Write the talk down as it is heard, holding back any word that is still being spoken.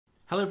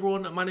Hello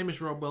everyone, my name is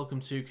Rob, welcome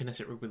to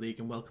Kinetic Rugby League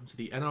and welcome to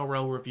the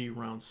NRL review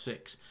round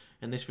 6.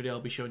 In this video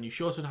I'll be showing you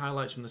shortened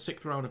highlights from the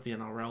 6th round of the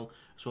NRL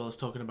as well as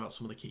talking about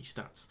some of the key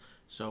stats.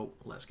 So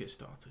let's get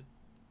started.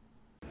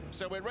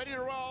 So we're ready to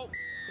roll.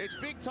 It's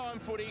big time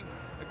footy.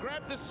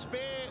 Grab the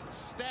spare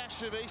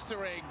stash of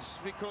Easter eggs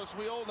because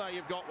we all know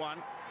you've got one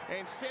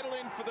and settle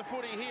in for the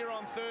footy here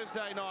on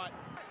Thursday night.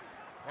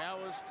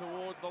 Powers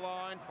towards the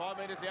line, 5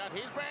 metres out.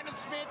 Here's Brandon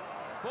Smith.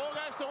 Ball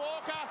goes to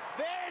Walker.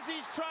 There's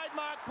his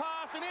trademark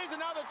pass, and here's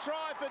another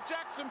try for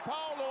Jackson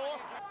Pollock.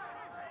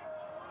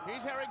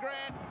 Here's Harry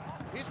Grant.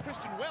 Here's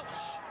Christian Welch.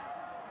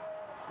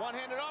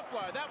 One-handed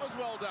offload. That was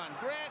well done.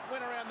 Grant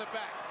went around the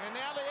back. And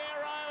now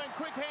Liero and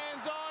quick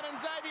hands on, and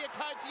Xavier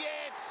Coates,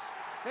 yes!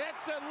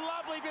 That's a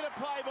lovely bit of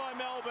play by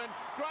Melbourne.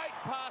 Great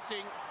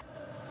passing.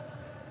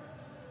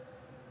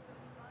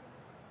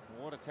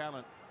 What a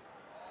talent.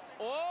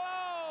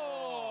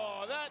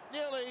 Oh, that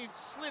nearly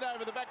slid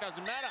over the back.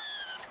 Doesn't matter.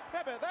 How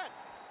about that?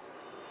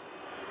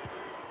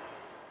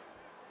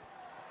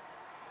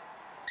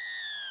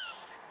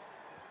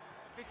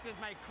 Victor's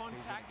made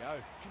contact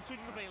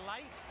considerably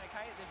late.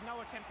 Okay, there's no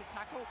attempted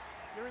tackle.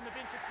 You're in the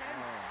bin for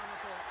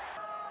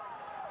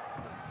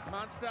 10.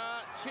 Munster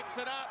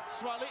chips it up.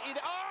 Swali'i.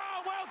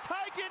 Oh, well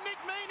taken. Nick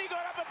Meaney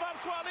got up above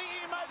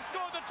Swali'i and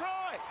scored the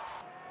try.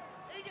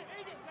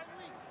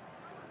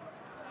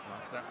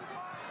 Munster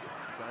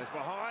goes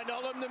behind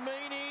Olam to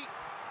Meaney.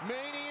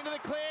 Meaney into the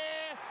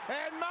clear.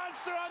 And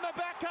Munster on the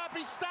back up.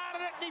 He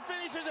started it and he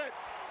finishes it.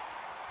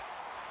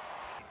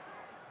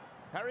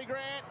 Harry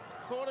Grant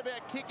thought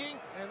about kicking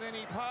and then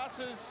he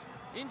passes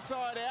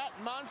inside out.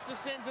 Munster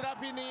sends it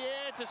up in the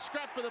air. It's a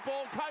scrap for the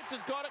ball. Coates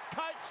has got it.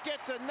 Coates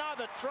gets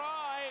another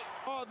try.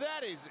 Oh,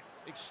 that is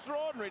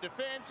extraordinary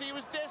defence. He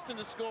was destined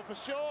to score for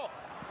sure.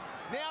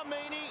 Now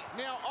Meaney,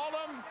 now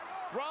Olam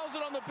rolls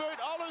it on the boot.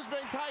 Olam's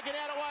been taken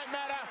out. It won't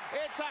matter.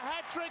 It's a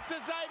hat-trick to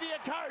Xavier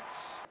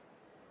Coates.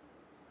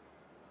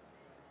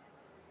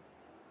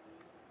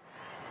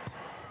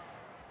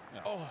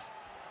 Oh,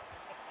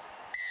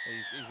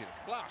 easy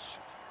to flush.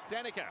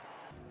 Danica.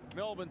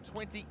 Melbourne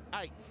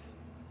 28.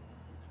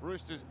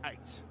 Roosters 8.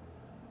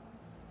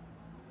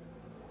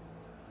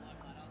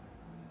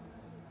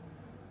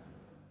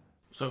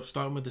 So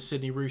starting with the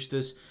Sydney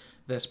Roosters,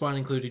 their spine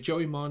included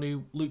Joey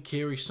Manu, Luke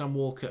Keary, Sam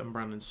Walker and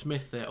Brandon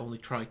Smith. Their only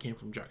try came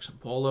from Jackson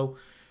Pollock.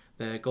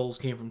 Their goals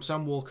came from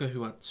Sam Walker,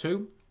 who had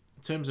 2.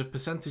 In terms of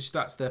percentage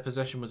stats, their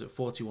possession was at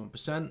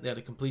 41%. They had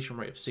a completion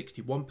rate of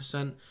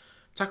 61%.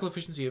 Tackle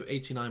efficiency of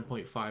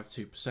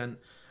 89.52%,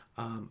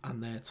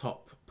 and their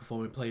top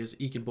performing players,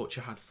 Egan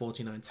Butcher had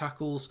 49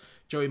 tackles,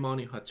 Joey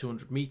Manu had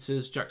 200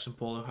 metres, Jackson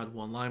Pollock had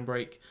 1 line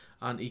break,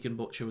 and Egan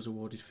Butcher was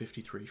awarded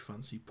 53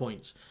 fancy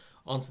points.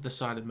 Onto the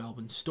side of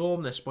Melbourne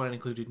Storm, their spine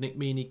included Nick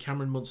Meaney,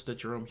 Cameron Munster,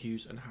 Jerome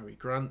Hughes and Harry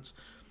Grant.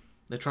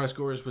 Their try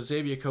scorers were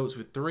Xavier Coates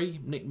with 3,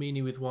 Nick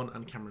Meaney with 1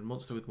 and Cameron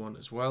Munster with 1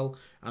 as well,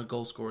 and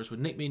goal scorers were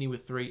Nick Meaney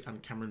with 3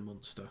 and Cameron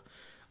Munster.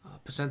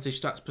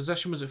 Percentage stats,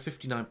 possession was at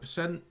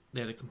 59%,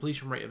 they had a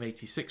completion rate of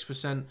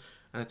 86% and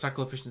a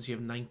tackle efficiency of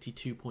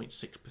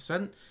 92.6%.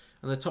 And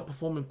their top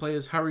performing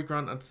players, Harry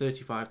Grant had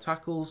 35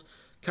 tackles,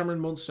 Cameron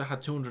Munster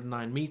had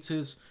 209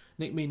 metres,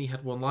 Nick Meaney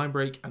had 1 line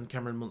break and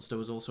Cameron Munster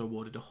was also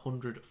awarded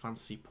 100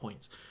 fantasy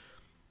points.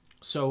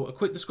 So a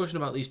quick discussion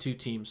about these two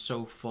teams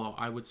so far.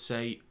 I would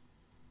say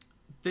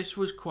this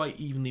was quite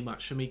evenly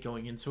matched for me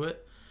going into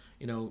it.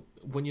 You know,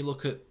 when you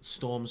look at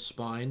Storm's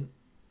spine,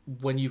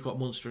 when you've got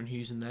Munster and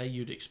Hughes in there,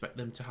 you'd expect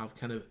them to have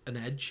kind of an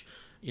edge.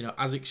 You know,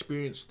 as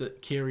experienced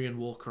that Keary and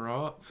Walker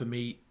are, for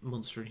me,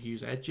 Munster and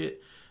Hughes edge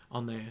it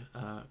on their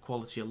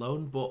quality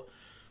alone. But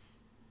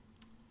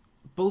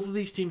both of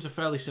these teams are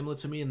fairly similar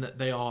to me in that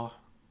they are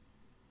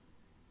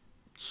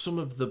some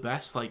of the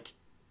best, like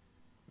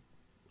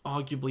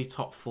arguably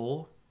top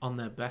 4 on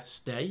their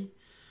best day.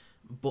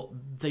 But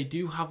they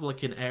do have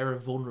like an air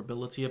of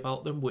vulnerability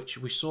about them, which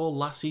we saw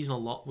last season a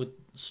lot with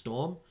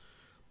Storm.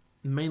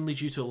 Mainly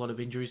due to a lot of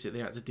injuries that they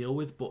had to deal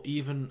with, but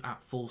even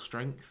at full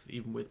strength,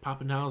 even with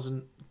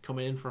Pappenhausen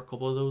coming in for a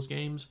couple of those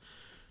games,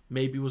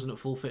 maybe wasn't at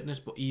full fitness,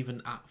 but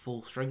even at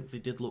full strength, they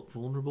did look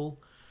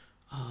vulnerable.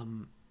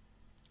 And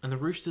the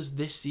Roosters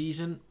this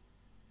season,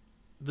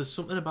 there's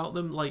something about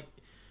them, like,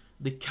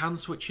 they can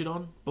switch it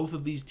on. Both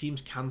of these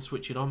teams can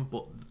switch it on,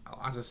 but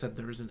as I said,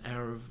 there is an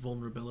air of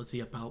vulnerability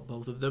about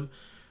both of them.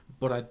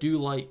 But I do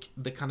like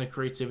the kind of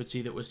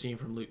creativity that we're seeing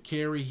from Luke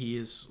Keary. He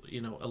is, you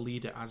know, a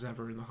leader as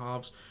ever in the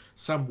halves.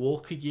 Sam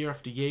Walker, year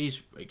after year,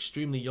 he's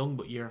extremely young,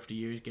 but year after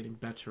year he's getting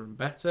better and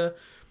better.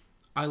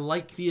 I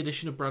like the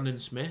addition of Brandon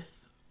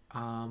Smith.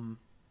 You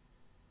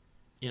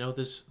know,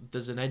 there's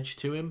an edge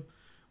to him.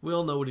 We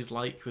all know what he's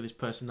like with his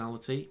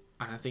personality,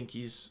 and I think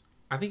he's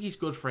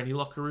good for any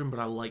locker room. But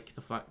I like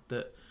the fact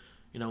that,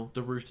 you know,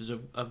 the Roosters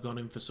have gone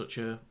in for such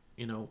a,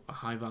 you know, a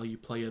high value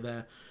player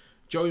there.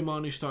 Joey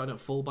Manu starting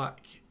at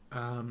fullback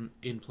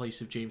in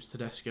place of James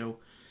Tedesco.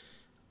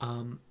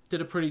 Did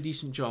a pretty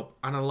decent job,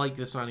 and I like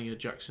the signing of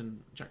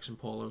Jackson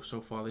Pollock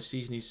so far this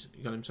season. He's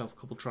got himself a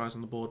couple tries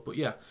on the board, but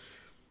yeah,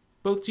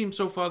 Both teams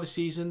so far this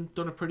season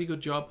done a pretty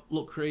good job,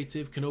 look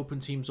creative, can open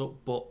teams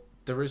up, but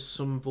there is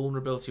some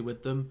vulnerability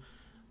with them.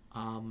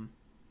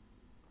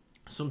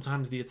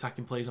 Sometimes the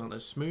attacking plays aren't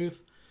as smooth,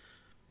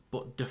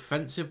 but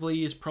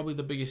defensively is probably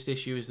the biggest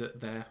issue, is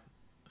that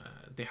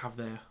they have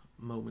their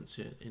moments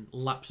in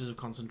lapses of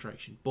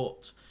concentration.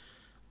 But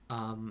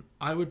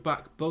I would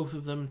back both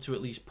of them to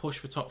at least push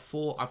for top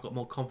 4. I've got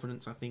more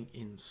confidence, I think,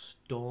 in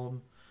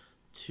Storm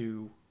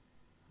to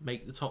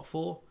make the top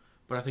 4,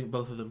 but I think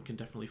both of them can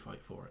definitely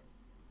fight for it.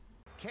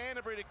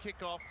 Canterbury to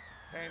kick off,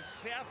 and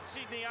South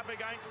Sydney up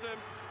against them,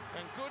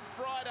 and Good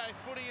Friday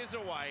footy is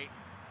away.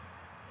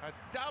 A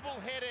double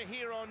header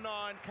here on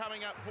 9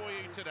 coming up for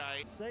you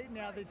today. See,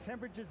 now the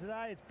temperature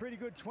today, it's pretty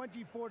good,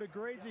 24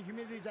 degrees, the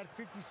humidity's at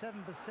 57%.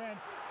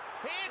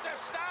 Here's a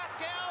start,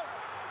 Gal.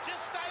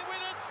 Just stay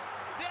with us.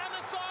 Down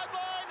the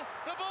sideline,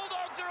 the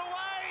Bulldogs are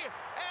away,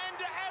 and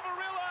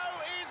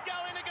Avarillo is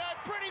going to go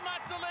pretty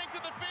much the length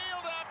of the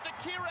field after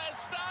Kiraz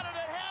started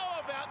it.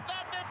 How about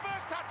that? Their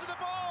first touch of the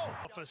ball.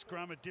 Off a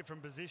scrum at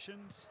different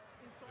positions.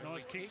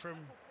 Nice kick from...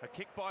 A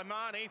kick by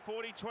Marnie,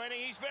 40-20.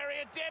 He's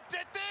very adept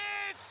at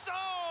this.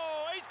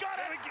 Oh, he's got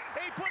it.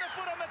 He put a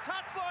foot on the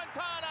touchline,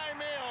 Tane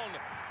Milne.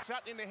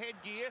 Sutton in the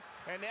headgear,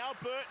 and now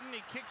Burton.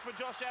 He kicks for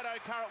Josh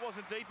Addo-Carr. It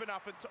wasn't deep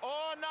enough.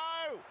 Oh,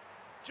 no.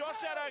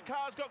 Josh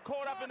Addo-Carr's got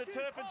caught up in the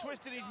turf and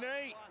twisted his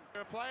knee.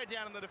 A player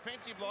down in the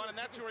defensive line, and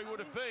that's where he would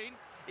have been.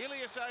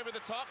 Ilias over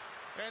the top,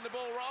 and the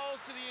ball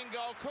rolls to the in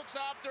goal. Cook's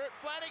after it.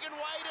 Flanagan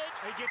waited.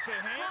 He gets a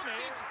hand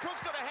there.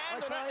 Cook's got a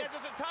hand on it.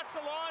 Does it touch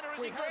the line, or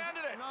has he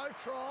grounded it? No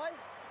try.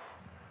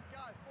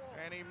 Go forward.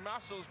 And he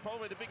muscles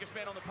probably the biggest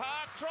man on the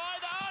park. Try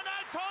the... Oh, no!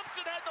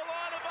 Thompson had the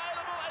line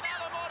available, and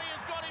Alamotti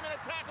has got him in a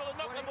tackle and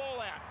knocked the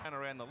ball out. And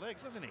around the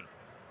legs, doesn't he?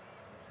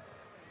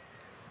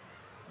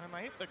 And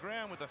they hit the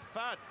ground with a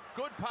thud.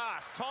 Good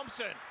pass,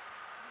 Thompson.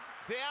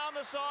 Down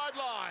the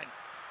sideline.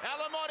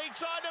 Alamotti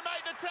tried to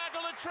make the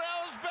tackle.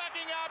 Latrell's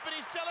backing up, and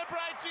he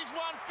celebrates his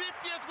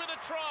 150th with a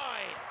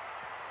try.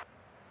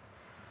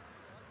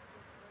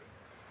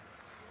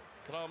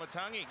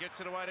 Kalomatangi gets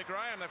it away to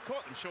Graham. They've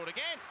caught them short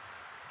again.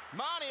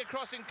 Marnie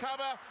across in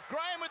cover.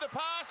 Graham with the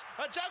pass.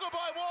 A juggle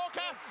by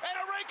Walker, and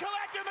a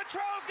recollect, and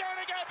Latrell's going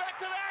to go back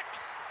to back.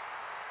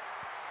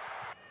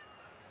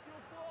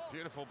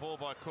 Beautiful ball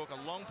by Cook,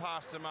 a long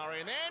pass to Murray,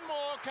 and then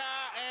Walker,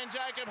 and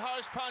Jacob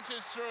Host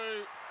punches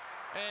through,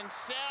 and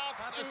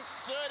Souths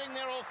asserting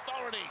their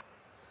authority.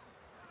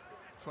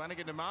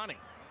 Flanagan to Marnie,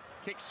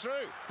 kicks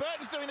through.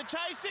 Burton's doing the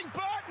chasing.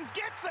 Burton's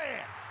gets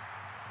there.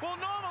 Well,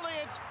 normally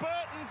it's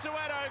Burton to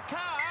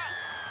Addo-Carr.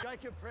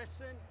 Jacob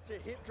Preston, it's a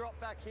hip drop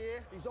back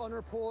here. He's on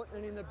report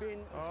and in the bin.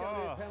 It's going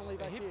to be a penalty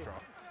back here.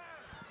 Drop.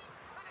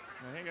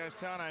 And here goes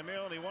Tane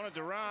Milne. He wanted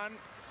to run.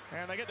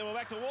 And they get the ball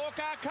back to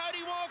Walker.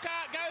 Cody Walker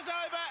goes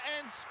over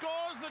and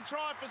scores the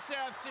try for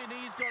South Sydney.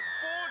 He's got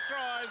 4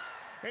 tries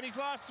in his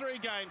last 3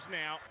 games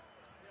now.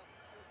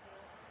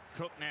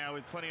 Cook now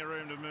with plenty of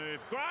room to move.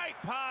 Great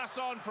pass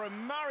on from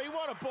Murray.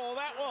 What a ball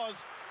that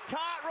was.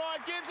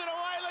 Cartwright gives it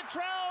away.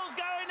 Latrell's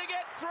going to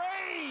get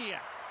 3.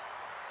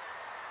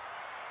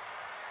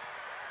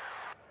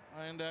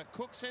 And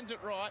Cook sends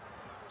it right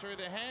through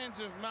the hands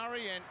of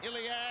Murray and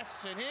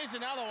Ilias. And here's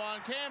another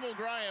one, Campbell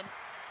Graham.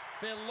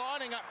 They're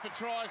lining up for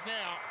tries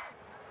now.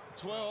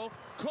 12.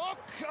 Cook.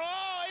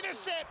 Oh,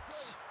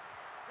 intercepts.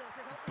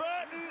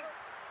 Burton.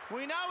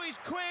 We know he's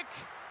quick.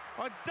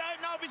 I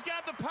don't know if he's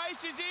going to have the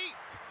pace, is he?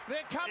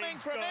 They're coming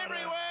from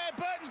everywhere.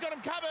 Burton's got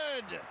him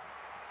covered.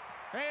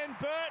 And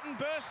Burton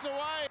bursts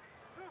away.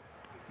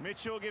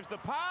 Mitchell gives the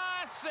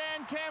pass,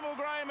 and Campbell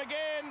Graham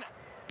again.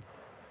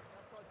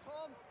 Outside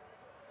Tom.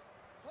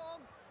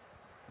 Tom.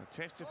 A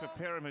tester for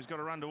Perham, who's got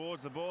to run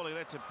towards the ball. He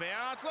lets it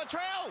bounce.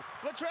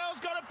 Latrell's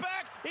got it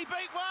back. He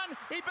beat one.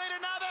 He beat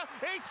another.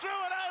 He threw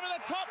it over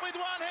the top with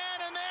one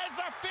hand, and there's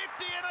the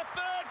 50 and a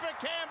third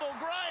for Campbell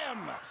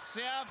Graham.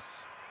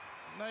 Souths,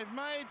 they've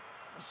made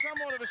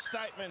somewhat of a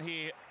statement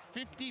here.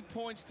 50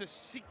 points to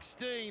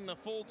 16, the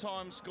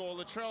full-time score.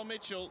 Latrell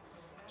Mitchell,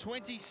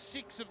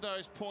 26 of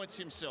those points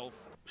himself.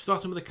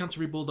 Starting with the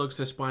Canterbury Bulldogs,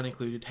 their spine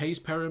included Hayes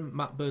Perham,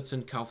 Matt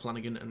Burton, Cal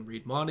Flanagan and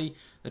Reid Marnie.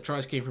 Their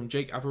tries came from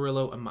Jake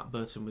Avarillo and Matt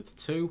Burton with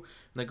 2. And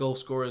their goal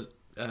scorer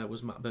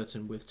was Matt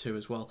Burton with 2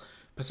 as well.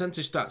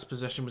 Percentage stats,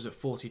 possession was at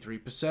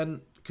 43%,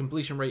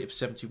 completion rate of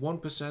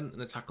 71%,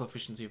 and a tackle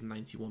efficiency of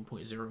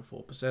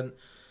 91.04%.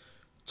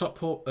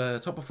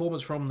 Top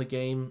performers from the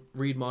game,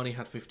 Reid Marnie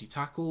had 50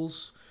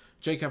 tackles.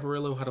 Jake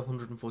Avarillo had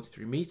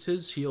 143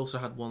 metres. He also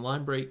had 1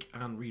 line break,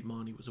 and Reid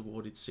Marnie was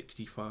awarded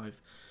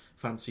 65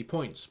 fancy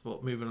points.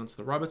 But moving on to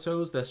the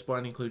Rabbitohs, their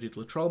spine included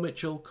Latrell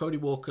Mitchell, Cody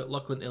Walker,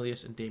 Lachlan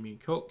Ilias and Damien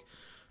Cook.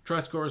 Try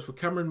scorers were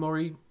Cameron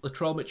Murray,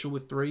 Latrell Mitchell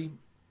with 3,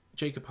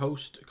 Jacob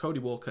Host, Cody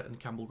Walker and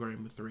Campbell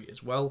Graham with 3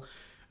 as well.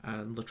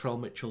 And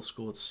Latrell Mitchell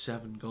scored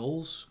 7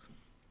 goals.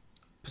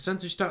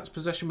 Percentage stats,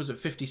 possession was at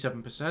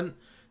 57%,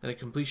 and a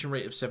completion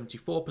rate of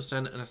 74%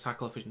 and a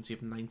tackle efficiency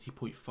of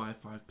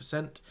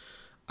 90.55%.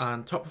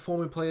 And top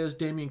performing players,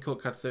 Damien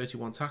Cook had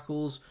 31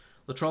 tackles,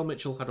 Latrell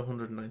Mitchell had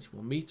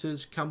 191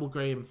 metres, Campbell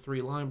Graham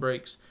 3 line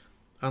breaks,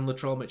 and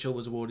Latrell Mitchell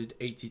was awarded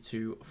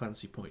 82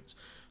 fancy points.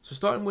 So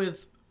starting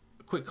with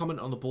a quick comment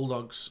on the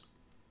Bulldogs.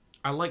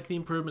 I like the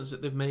improvements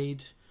that they've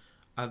made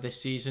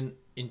this season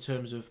in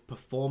terms of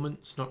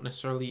performance, not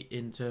necessarily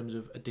in terms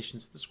of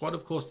additions to the squad.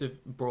 Of course,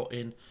 they've brought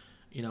in,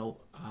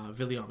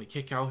 Viliami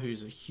Kikau,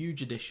 who's a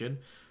huge addition.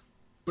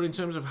 But in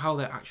terms of how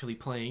they're actually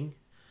playing,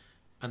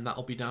 and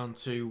that'll be down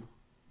to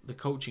the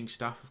coaching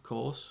staff, of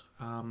course,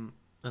 and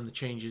the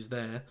changes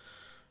there,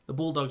 the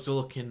Bulldogs are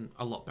looking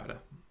a lot better.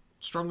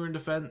 Stronger in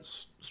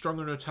defence,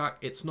 stronger in attack.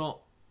 It's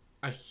not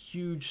a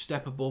huge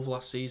step above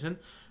last season,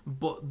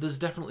 but there's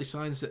definitely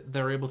signs that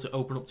they're able to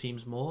open up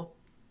teams more.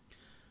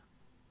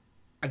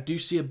 I do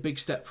see a big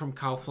step from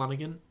Kyle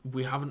Flanagan.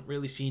 We haven't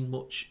really seen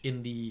much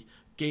in the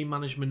game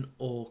management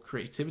or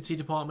creativity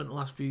department the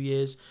last few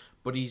years,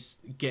 but he's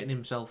getting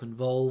himself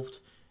involved.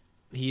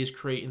 He is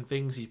creating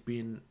things. He's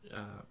being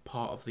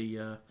part of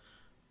the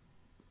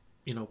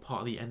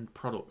end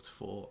product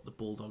for the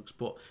Bulldogs.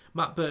 But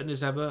Matt Burton,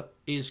 as ever,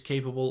 is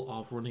capable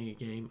of running a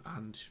game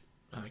and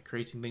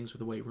creating things with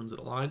the way he runs at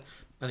the line.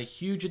 And a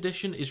huge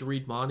addition is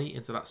Reid Marnie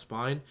into that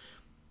spine.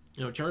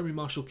 Jeremy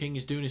Marshall-King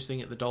is doing his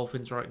thing at the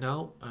Dolphins right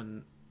now,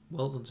 and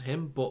well done to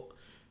him, but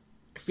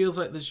it feels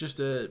like there's just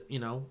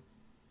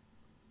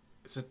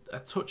it's a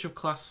touch of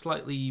class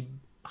slightly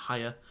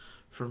higher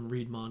from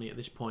Reid Marnie at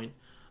this point.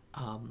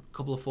 A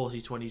couple of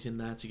 40-20s in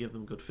there to give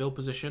them good field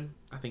position.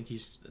 I think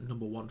he's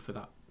number one for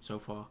that so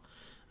far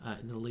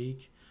in the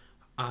league.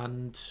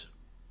 And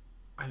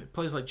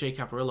players like Jake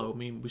Averillo,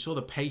 we saw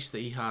the pace that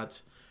he had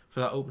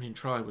for that opening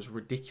try was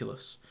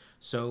ridiculous.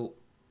 So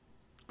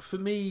for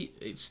me,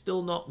 it's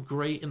still not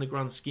great in the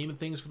grand scheme of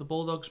things for the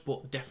Bulldogs,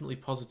 but definitely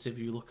positive.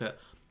 You look at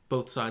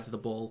both sides of the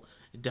ball,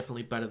 it's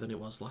definitely better than it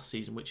was last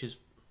season, which is,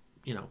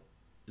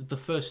 the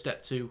first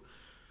step to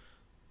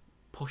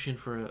pushing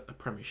for a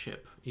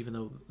premiership, even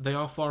though they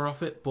are far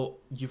off it, but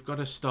you've got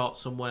to start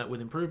somewhere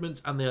with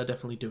improvements, and they are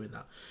definitely doing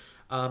that.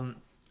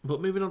 But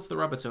moving on to the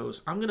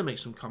Rabbitohs, I'm going to make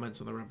some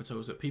comments on the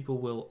Rabbitohs that people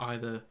will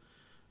either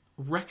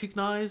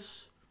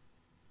recognise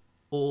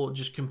or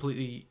just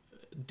completely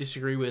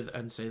disagree with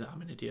and say that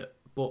I'm an idiot,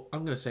 but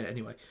I'm going to say it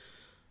anyway.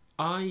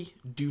 I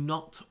do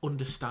not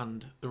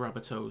understand the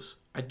Rabbitohs.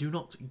 I do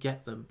not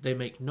get them. They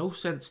make no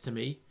sense to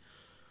me.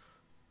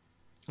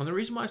 And the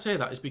reason why I say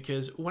that is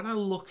because when I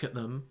look at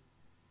them,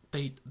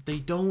 they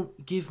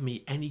don't give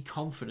me any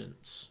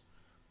confidence.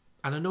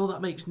 And I know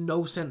that makes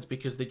no sense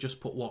because they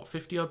just put,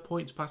 50-odd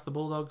points past the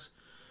Bulldogs?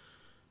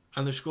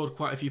 And they've scored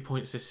quite a few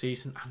points this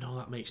season. I know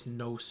that makes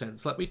no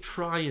sense. Let me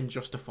try and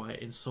justify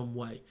it in some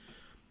way.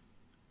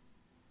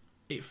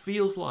 It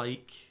feels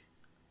like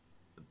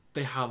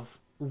they have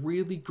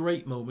really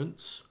great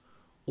moments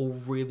or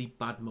really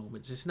bad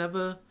moments. It's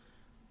never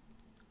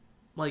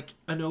like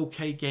an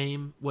okay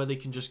game where they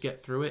can just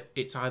get through it.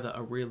 It's either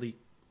a really,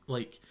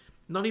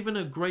 not even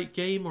a great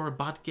game or a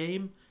bad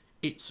game.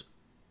 It's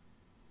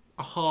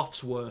a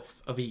half's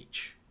worth of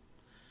each,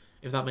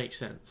 if that makes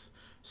sense.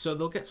 So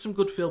they'll get some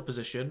good field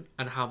position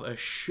and have a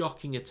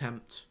shocking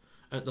attempt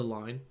at the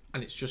line,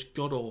 and it's just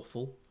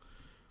god-awful.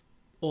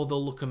 Or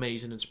they'll look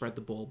amazing and spread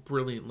the ball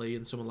brilliantly,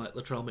 and someone like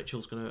Latrell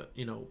Mitchell's going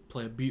to,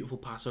 play a beautiful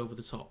pass over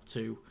the top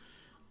to,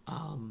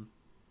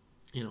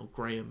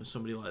 Graham or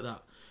somebody like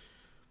that.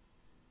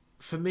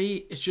 For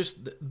me, it's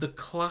just the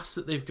class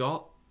that they've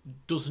got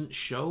doesn't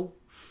show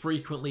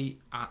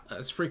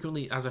as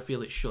frequently as I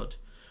feel it should.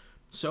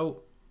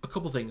 So, a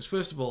couple things.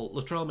 First of all,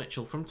 Latrell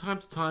Mitchell, from time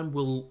to time,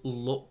 will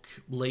look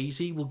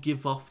lazy, will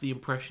give off the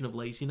impression of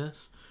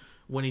laziness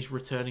when he's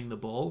returning the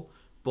ball,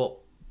 but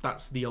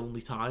that's the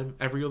only time.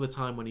 Every other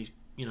time when he's,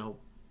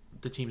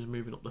 the team's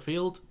moving up the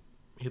field,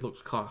 he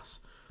looks class.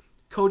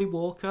 Cody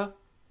Walker,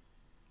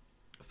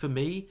 for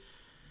me,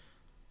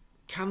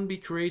 can be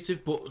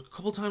creative, but a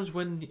couple times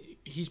when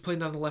he's playing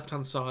down the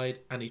left-hand side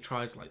and he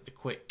tries, the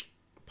quick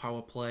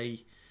power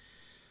play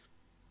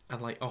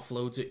and,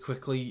 offloads it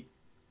quickly,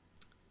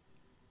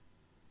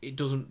 it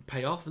doesn't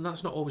pay off, and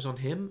that's not always on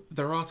him.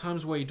 There are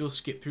times where he does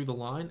skip through the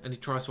line and he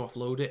tries to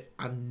offload it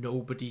and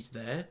nobody's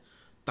there.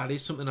 That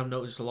is something I've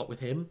noticed a lot with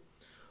him.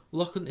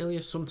 Lachlan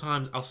Ilias,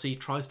 sometimes I'll see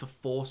tries to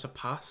force a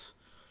pass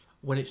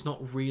when it's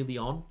not really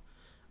on.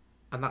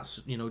 And that's,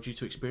 due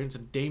to experience.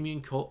 And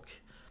Damien Cook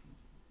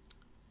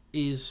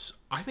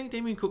I think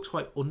Damien Cook's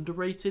quite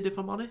underrated, if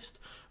I'm honest.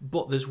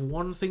 But there's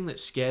one thing that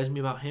scares me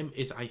about him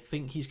is I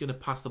think he's going to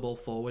pass the ball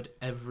forward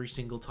every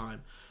single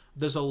time.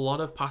 There's a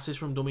lot of passes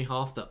from dummy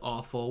half that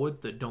are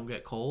forward that don't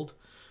get called.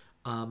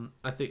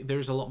 I think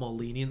there's a lot more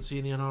leniency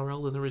in the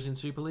NRL than there is in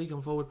Super League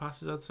on forward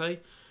passes, I'd say.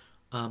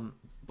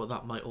 But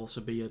that might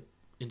also be an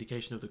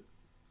indication of the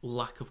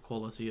lack of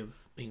quality of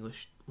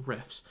English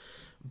refs.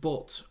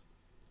 But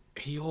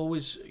he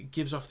always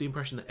gives off the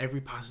impression that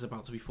every pass is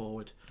about to be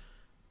forward.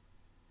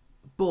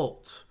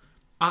 But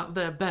at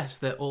their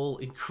best, they're all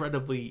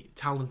incredibly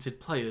talented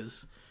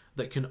players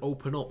that can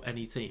open up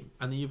any team.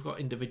 And then you've got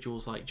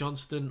individuals like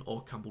Johnston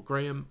or Campbell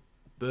Graham,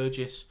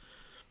 Burgess,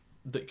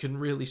 that can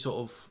really sort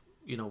of,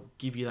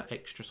 give you that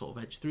extra sort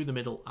of edge through the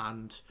middle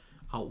and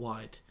out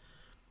wide.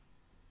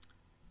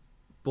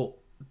 But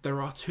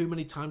there are too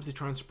many times they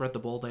try and spread the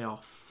ball, they are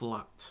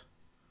flat.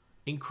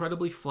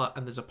 Incredibly flat,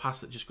 and there's a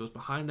pass that just goes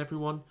behind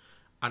everyone,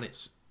 and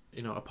it's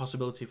a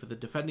possibility for the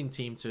defending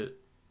team to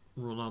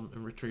run on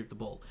and retrieve the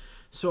ball.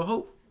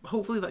 So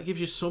hopefully that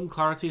gives you some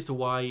clarity as to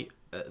why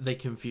they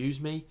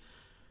confuse me,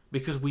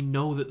 because we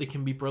know that they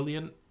can be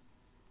brilliant.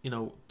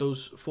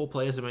 Those 4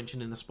 players I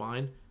mentioned in the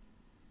spine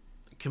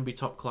can be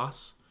top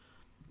class,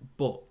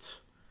 but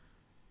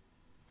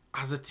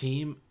as a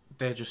team,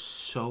 they're just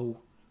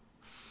so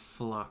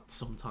flat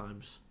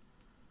sometimes,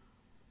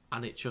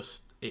 and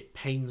it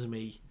pains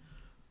me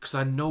because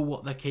I know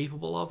what they're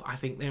capable of. I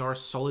think they are a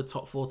solid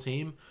top 4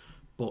 team,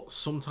 but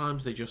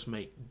sometimes they just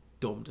make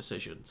dumb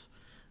decisions.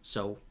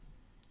 So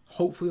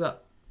hopefully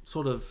that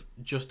sort of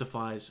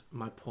justifies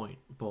my point,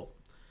 but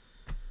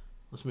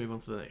let's move on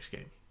to the next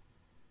game.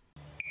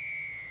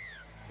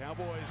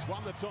 Cowboys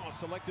won the toss,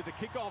 selected to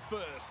kick off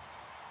first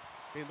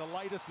in the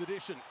latest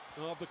edition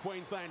of the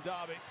Queensland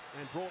Derby,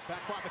 and brought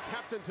back by the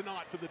captain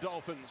tonight for the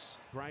Dolphins.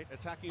 Great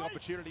attacking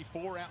opportunity,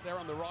 4 out there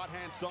on the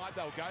right-hand side.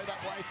 They'll go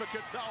that way for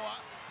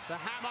Katoa. The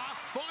hammer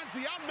finds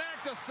the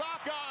unmarked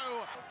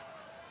Asako.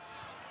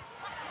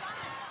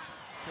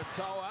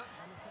 Katoa.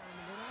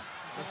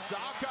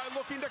 Asako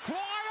looking to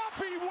climb up.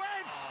 He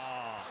went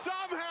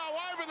somehow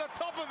over the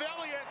top of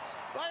Elliott.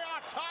 They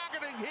are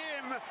targeting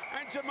him,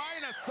 and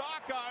Jermaine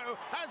Asako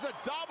has a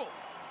double.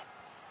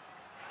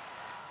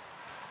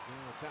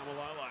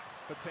 Tamalolo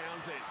for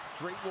Townsend.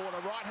 Drinkwater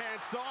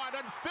right-hand side,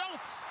 and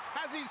Feltz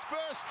has his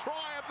first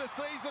try of the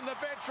season, the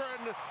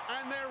veteran,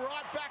 and they're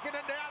right back in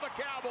it now, the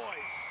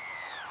Cowboys.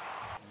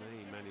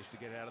 He managed to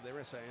get out of there.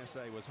 SA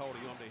was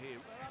holding on to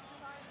him.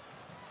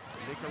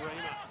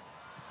 Nicarima.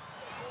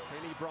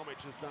 Kenny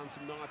Bromwich has done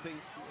some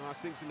nice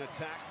things in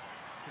attack.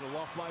 It'll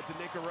offload to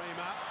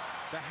Nicarima.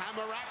 The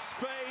hammer at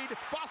speed,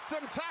 busts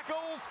some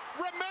tackles.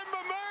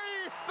 Remember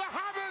me, the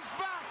hammer's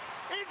back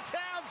in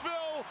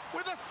Townsville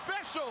with a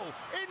special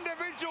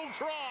individual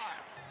try.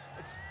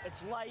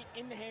 It's late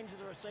in the hands of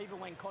the receiver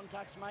when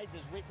contact's made.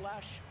 There's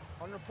whiplash.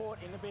 On report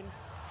in the bin.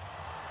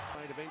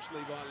 Made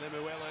eventually by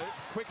Lemuelu.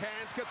 Quick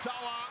hands,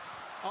 Katoa.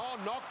 Oh,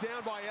 knocked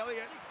down by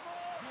Elliott.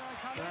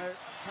 So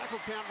tackle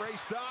count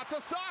restarts.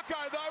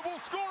 Asako though will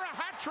score a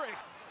hat-trick.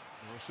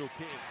 Marshall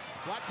King,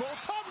 flat ball.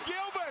 Tom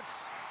Gilbert,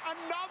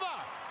 another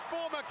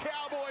former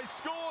Cowboys,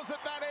 scores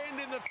at that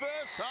end in the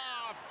first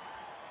half.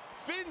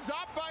 Fins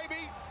up,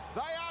 baby.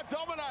 They are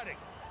dominating.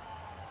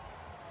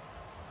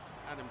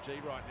 Adam G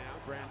right now.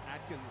 Grant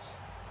Atkins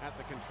at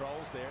the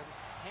controls there.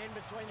 Hand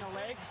between the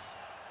legs.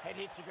 Head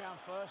hits the ground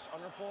first.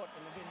 On report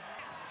in the bin.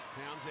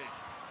 Townsend.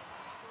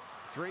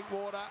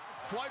 Drinkwater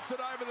floats it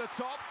over the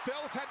top.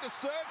 Felt had to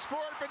search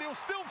for it, but he'll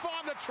still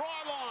find the try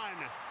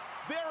line.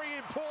 Very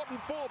important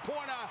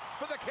 4-pointer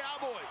for the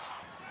Cowboys.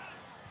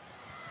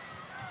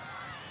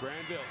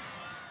 Granville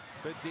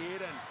for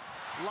Dearden.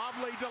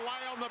 Lovely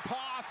delay on the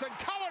pass, and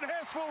Cohen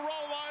Hess will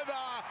roll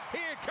over.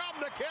 Here come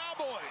the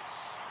Cowboys.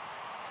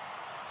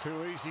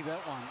 Too easy,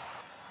 that one.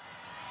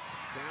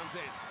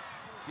 Townsend.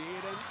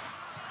 Dearden.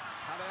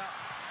 Cut out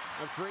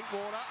of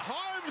Drinkwater.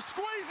 Holmes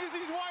squeezes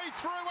his way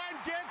through and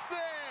gets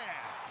there.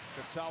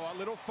 Katoa,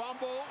 little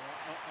fumble.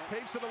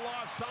 Keeps it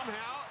alive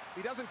somehow.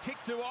 He doesn't kick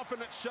too often,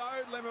 it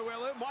showed.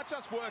 Lemuelu might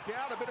just work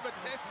out. A bit of a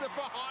tester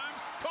for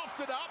Holmes. Coughed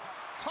it up.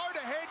 Towed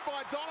ahead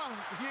by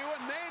Donahue,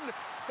 and then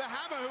the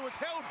hammer, who was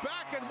held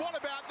back. And what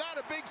about that?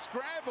 A big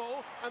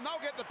scramble, and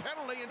they'll get the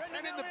penalty, and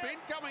 10 in the bin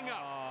coming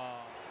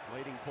up.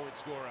 Leading point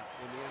scorer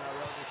in the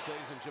NRL this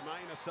season,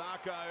 Jermaine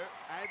Asako,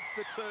 adds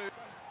the 2.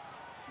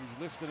 He's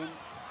lifted him.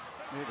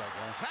 There they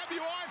go.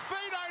 Tabuai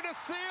Fino to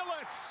seal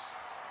it.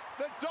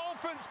 The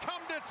Dolphins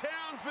come to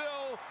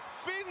Townsville.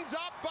 Fins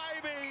up,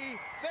 baby.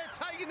 They're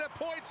taking the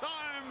points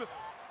home.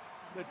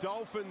 The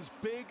Dolphins,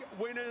 big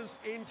winners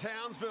in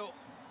Townsville.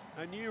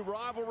 A new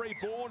rivalry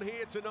born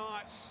here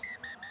tonight.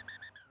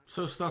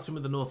 So starting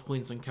with the North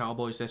Queensland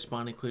Cowboys, their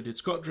spine included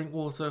Scott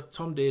Drinkwater,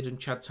 Tom Dearden,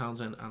 Chad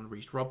Townsend and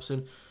Reece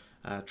Robson.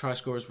 Try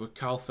scorers were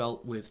Carl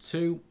Felt with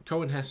 2,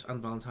 Cohen Hess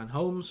and Valentine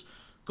Holmes.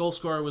 Goal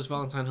scorer was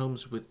Valentine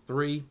Holmes with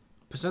 3.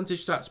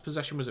 Percentage stats,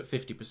 possession was at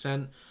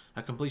 50%,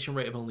 a completion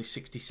rate of only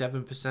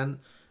 67%, and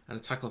a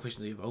tackle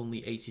efficiency of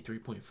only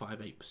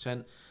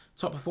 83.58%.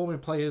 Top performing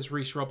players,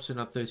 Reece Robson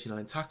had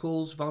 39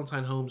 tackles,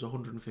 Valentine Holmes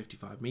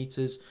 155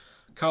 metres,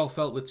 Carl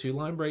Felt with 2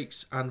 line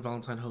breaks, and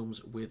Valentine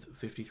Holmes with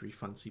 53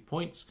 fantasy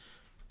points.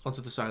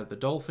 Onto the side of the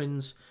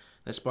Dolphins,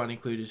 their spine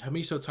included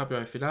Hamiso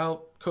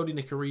Tabuai-Finau, Cody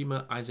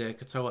Nicarima, Isaiah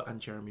Katoa, and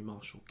Jeremy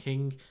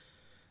Marshall-King.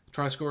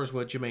 Try scorers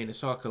were Jermaine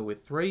Asako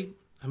with 3,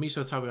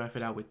 Hamiso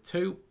Tabuai-Finau with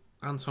 2,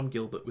 and Tom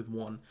Gilbert with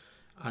 1,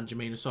 and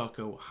Jermaine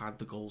Asako had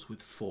the goals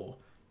with 4.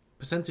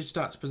 Percentage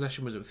stats,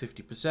 possession was at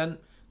 50%,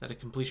 had a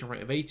completion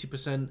rate of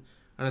 80%, and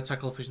a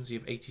tackle efficiency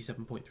of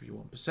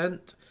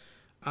 87.31%.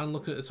 And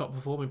looking at the top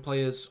performing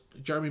players,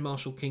 Jeremy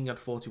Marshall-King had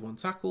 41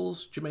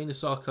 tackles, Jermaine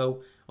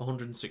Asako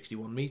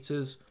 161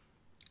 metres.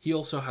 He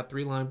also had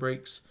 3 line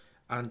breaks,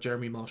 and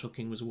Jeremy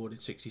Marshall-King was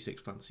awarded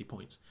 66 fantasy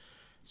points.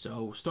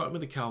 So starting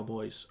with the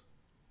Cowboys,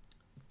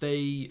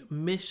 they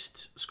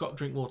missed Scott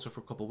Drinkwater for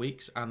a couple of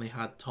weeks, and they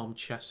had Tom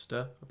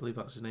Chester, I believe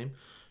that's his name,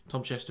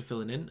 Tom Chester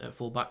filling in at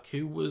fullback,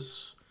 who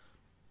was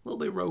a little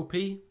bit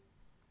ropey,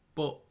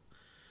 but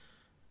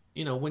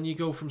you know, when you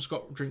go from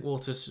Scott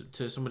Drinkwater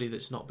to somebody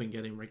that's not been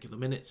getting regular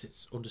minutes,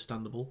 it's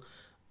understandable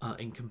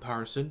in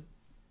comparison.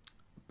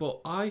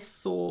 But I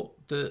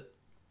thought that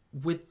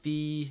with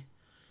the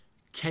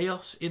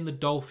chaos in the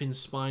Dolphins'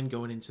 spine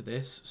going into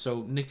this,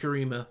 so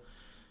Nikorima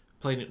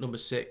playing at number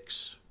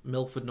 6,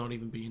 Milford not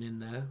even being in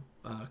there,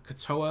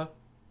 Katoa,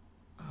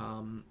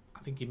 I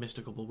think he missed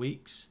a couple of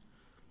weeks,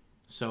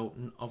 so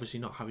obviously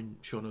not having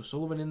Sean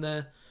O'Sullivan in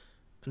there,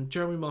 and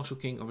Jeremy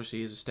Marshall-King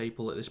obviously is a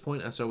staple at this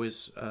point, and so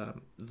is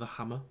the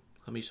Hammer,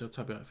 Hamiso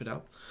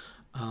Tabuai-Fidow.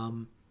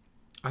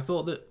 I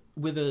thought that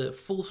with a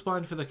full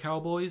spine for the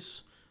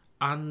Cowboys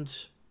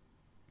and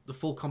the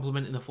full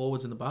complement in the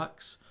forwards and the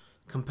backs,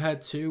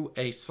 compared to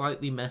a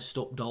slightly messed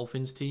up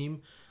Dolphins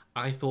team,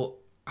 I thought,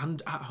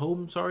 and at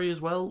home,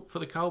 as well, for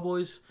the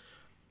Cowboys,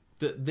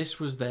 that this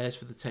was theirs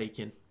for the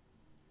taking.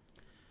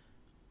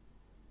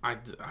 I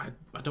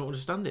don't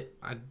understand it.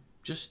 I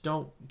just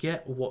don't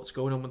get what's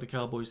going on with the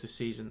Cowboys this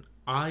season.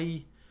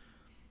 I've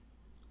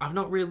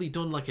not really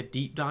done like a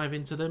deep dive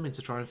into them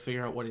to try and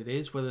figure out what it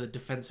is, whether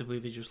defensively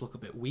they just look a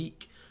bit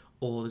weak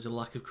or there's a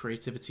lack of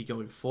creativity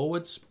going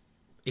forwards.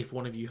 If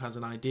one of you has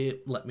an idea,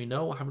 let me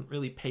know. I haven't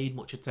really paid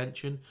much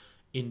attention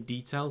in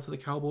detail to the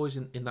Cowboys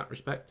in that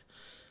respect.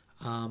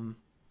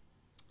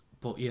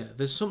 But yeah,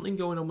 there's something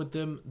going on with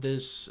them.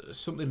 There's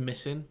something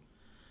missing.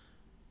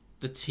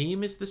 The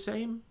team is the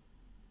same,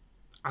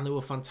 and they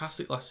were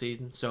fantastic last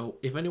season. So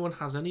if anyone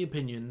has any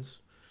opinions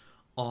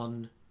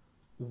on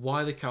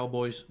why the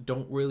Cowboys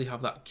don't really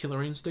have that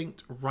killer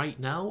instinct right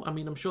now, I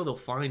mean, I'm sure they'll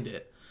find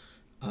it.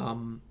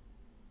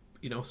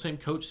 You know, same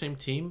coach, same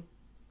team.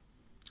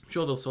 I'm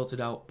sure they'll sort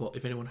it out, but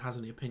if anyone has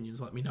any opinions,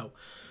 let me know.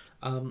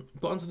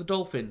 But onto the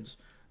Dolphins.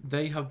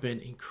 They have been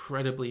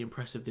incredibly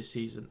impressive this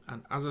season.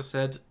 And as I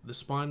said, the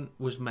spine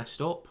was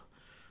messed up.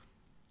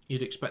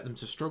 You'd expect them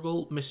to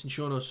struggle. Missing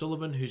Sean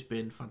O'Sullivan, who's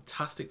been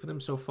fantastic for them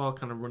so far,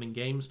 kind of running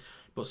games.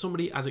 But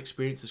somebody as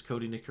experienced as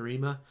Cody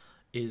Nikorima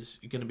is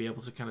going to be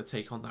able to kind of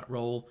take on that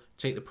role,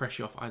 take the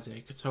pressure off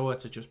Isaiah Katoa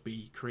to just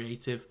be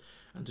creative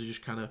and to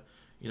just kind of,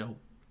 you know,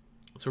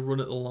 to run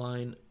at the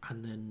line.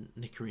 And then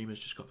Nikorima's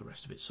just got the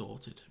rest of it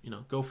sorted. You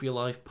know, go for your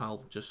life,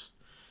 pal. Just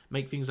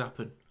make things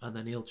happen. And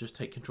then he'll just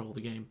take control of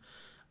the game.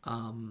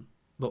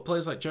 But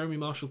players like Jeremy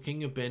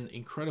Marshall-King have been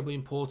incredibly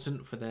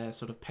important for their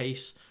sort of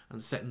pace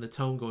and setting the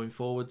tone going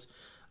forward.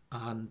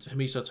 And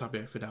Hamiso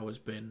Tabuai-Fidow has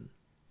been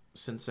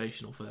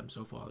sensational for them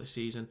so far this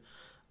season.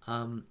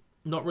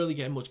 Not really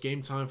getting much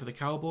game time for the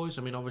Cowboys.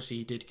 I mean, obviously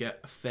he did get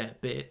a fair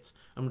bit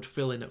and would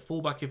fill in at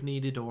fullback if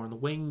needed, or on the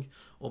wing,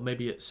 or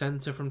maybe at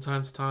centre from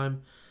time to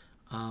time.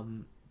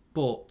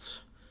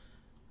 But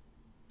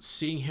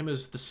seeing him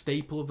as the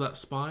staple of that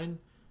spine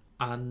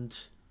and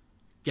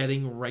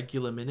getting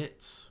regular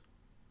minutes,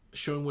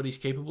 showing what he's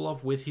capable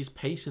of with his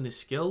pace and his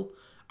skill.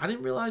 I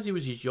didn't realise he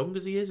was as young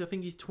as he is. I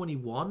think he's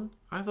 21.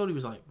 I thought he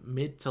was like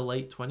mid to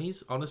late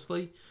 20s,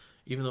 honestly.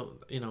 Even though,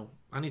 you know,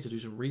 I need to do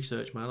some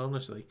research, man,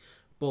 honestly.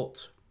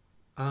 But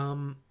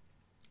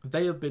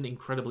they have been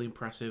incredibly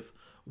impressive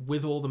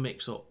with all the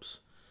mix-ups.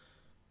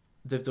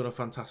 They've done a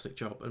fantastic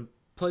job. And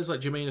players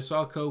like Jermaine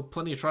Osako,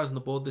 plenty of tries on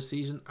the board this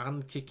season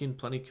and kicking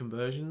plenty of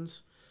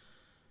conversions.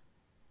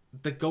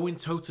 They're going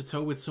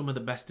toe-to-toe with some of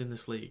the best in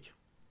this league.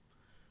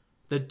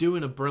 They're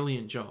doing a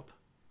brilliant job.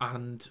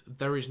 And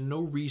there is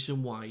no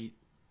reason why,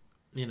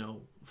 you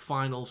know,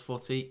 finals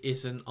footy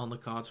isn't on the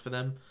cards for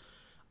them.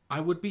 I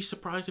would be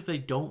surprised if they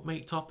don't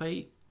make top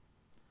 8.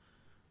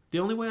 The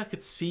only way I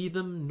could see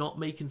them not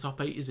making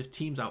top 8 is if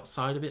teams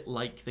outside of it,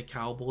 like the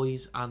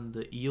Cowboys and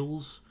the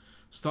Eels,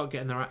 start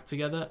getting their act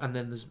together, and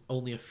then there's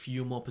only a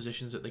few more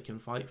positions that they can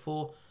fight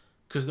for.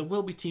 Because there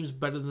will be teams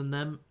better than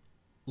them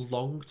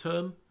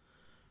long-term.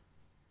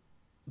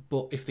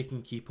 But if they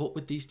can keep up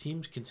with these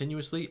teams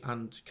continuously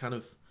and kind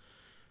of,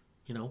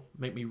 you know,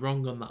 make me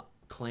wrong on that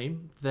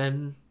claim,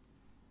 then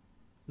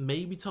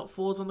maybe top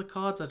 4's on the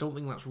cards. I don't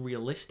think that's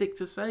realistic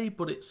to say,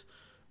 but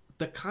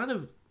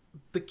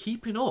they're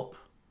keeping up.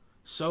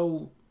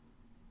 So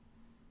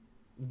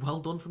well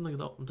done from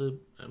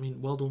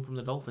well done from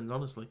the Dolphins,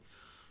 honestly.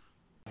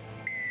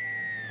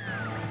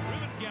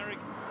 Ruben Garrick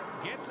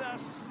gets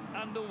us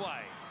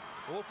underway.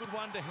 Awkward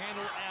one to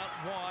handle out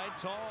wide.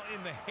 Tall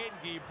in the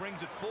headgear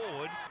brings it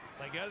forward.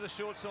 They go to the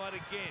short side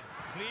again.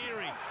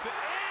 Cleary for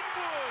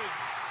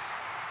Edwards.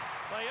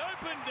 They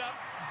opened up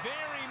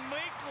very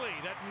meekly,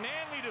 that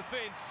Manly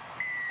defence.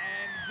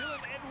 And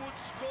Dylan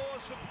Edwards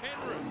scores for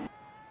Penrith.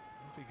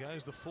 If he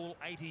goes the full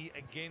 80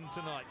 again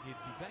tonight, you'd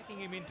be backing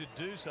him in to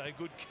do so.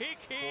 Good kick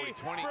here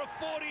 40-20. for a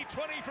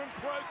 40-20 from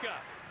Croker.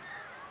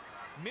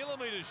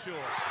 Millimetres short.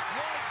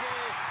 What a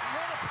goal,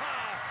 what a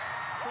pass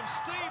from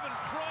Stephen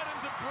Crichton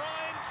to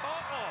Brian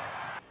To'o.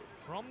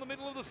 From the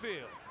middle of the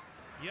field.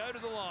 Yo to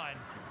the line.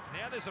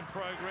 Now there's some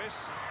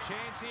progress.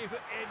 Chance here for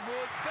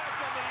Edwards. Back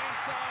on the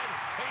inside.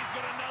 He's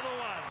got another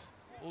one.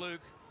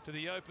 Luke to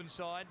the open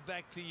side.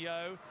 Back to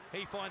Yo.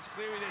 He finds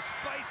Cleary. There's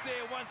space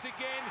there once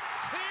again.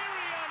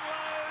 Cleary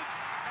unloads.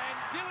 And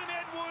Dylan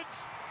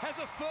Edwards has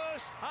a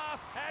first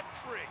half hat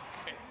trick.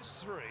 It's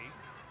 3.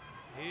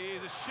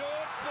 Here's a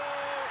short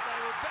ball. They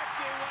will back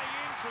their way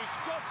in through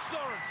Scott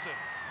Sorensen.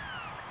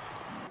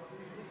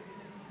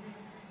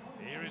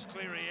 Here is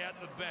Cleary out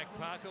the back.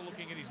 Parker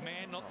looking at his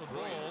man, not the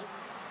ball.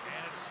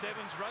 And it's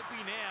Sevens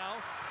rugby now.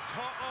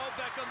 To'o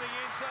back on the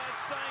inside,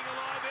 staying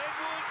alive.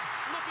 Edwards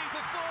looking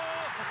for 4,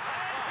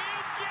 and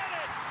he'll get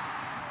it!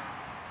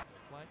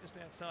 Playing just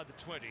outside the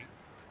 20.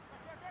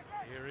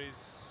 Here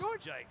is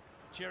Jake.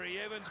 Cherry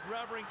Evans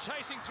grubbering,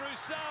 chasing through.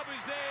 Saab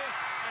is there,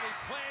 and he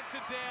plants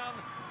it down.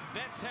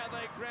 That's how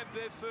they grab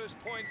their first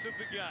points of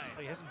the game.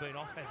 He hasn't been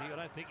off, has he? I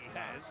don't think he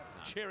has.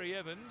 Cherry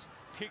Evans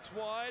kicks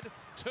wide.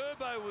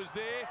 Turbo was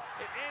there.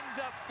 It ends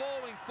up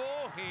falling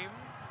for him.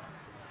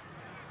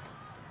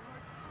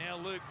 Now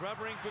Luke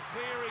grubbering for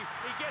Cleary.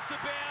 He gets a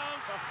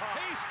bounce.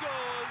 He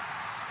scores.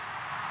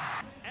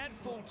 At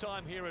full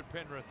time here at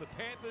Penrith, the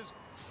Panthers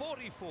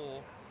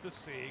 44, the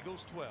Sea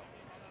Eagles 12.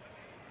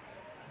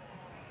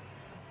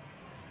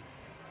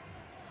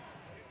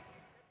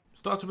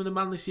 Starting with the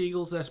Manly Sea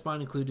Eagles, their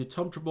spine included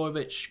Tom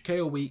Trbojevic,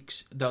 Kale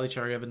Weeks, Daly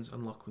Cherry Evans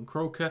and Lachlan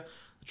Croker.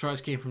 The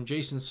tries came from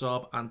Jason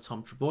Saab and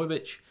Tom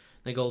Trbojevic.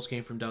 Their goals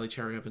came from Daly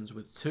Cherry Evans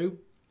with 2.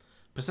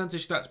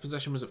 Percentage stats,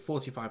 possession was at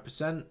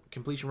 45%,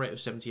 completion rate of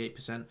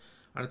 78%, and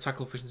a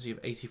tackle efficiency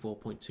of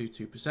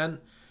 84.22%.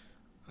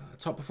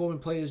 Top performing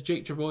players,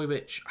 Jake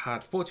Trbojevic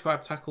had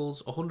 45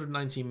 tackles,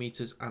 119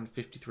 metres and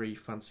 53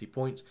 fantasy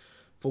points.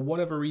 For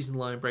whatever reason,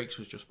 line breaks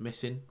was just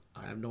missing.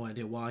 I have no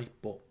idea why,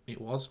 but it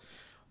was.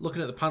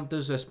 Looking at the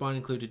Panthers, their spine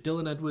included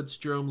Dylan Edwards,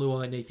 Jerome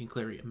Luai, Nathan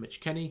Cleary and Mitch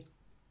Kenny.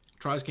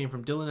 Tries came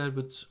from Dylan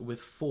Edwards with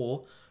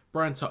 4,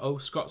 Brian To'o,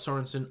 Scott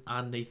Sorensen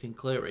and Nathan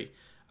Cleary.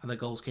 And their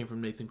goals came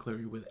from Nathan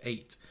Cleary with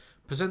 8.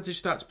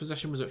 Percentage stats,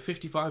 possession was at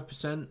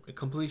 55%, a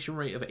completion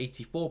rate of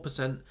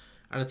 84%,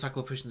 and a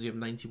tackle efficiency of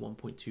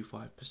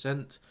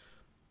 91.25%.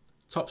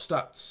 Top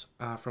stats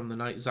from the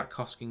night, Zach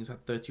Hoskins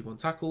had 31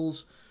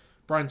 tackles,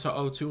 Brian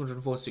To'o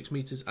 246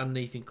 metres, and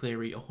Nathan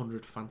Cleary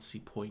 100 fantasy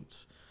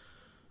points.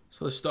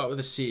 So let's start with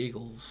the Sea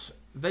Eagles.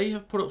 They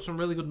have put up some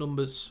really good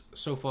numbers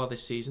so far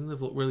this season. They've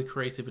looked really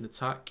creative in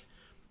attack.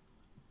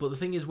 But the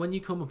thing is, when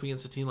you come up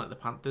against a team like the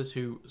Panthers,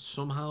 who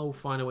somehow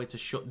find a way to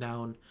shut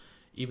down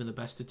even the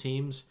best of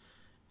teams,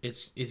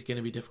 it's going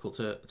to be difficult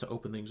to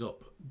open things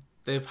up.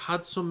 They've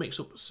had some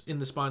mix-ups in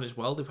the spine as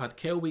well. They've had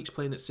Kale Weeks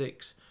playing at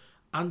 6,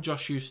 and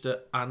Josh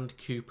Schuster and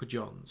Cooper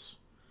Johns.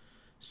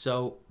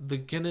 So they're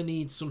going to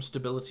need some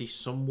stability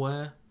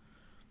somewhere.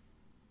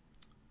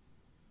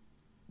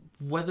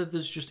 Whether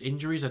there's just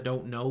injuries, I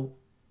don't know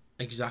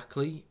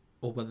exactly,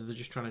 or whether they're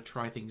just trying to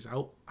try things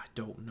out, I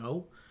don't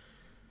know.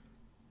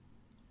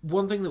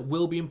 One thing that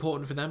will be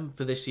important for them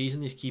for this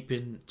season is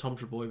keeping Tom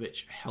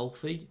Trbojevic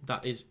healthy.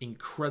 That is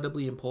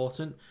incredibly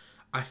important.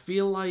 I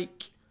feel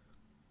like,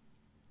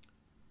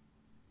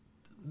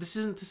 this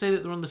isn't to say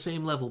that they're on the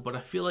same level, but I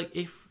feel like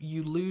if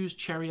you lose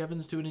Cherry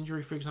Evans to an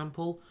injury, for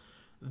example,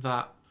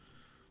 that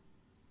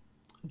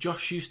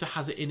Josh Schuster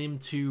has it in him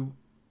to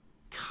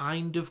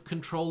kind of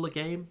control the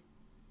game.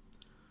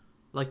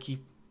 Like,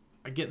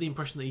 I get the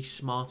impression that he's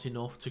smart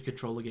enough to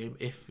control the game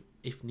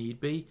if need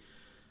be.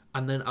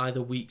 And then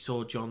either Weeks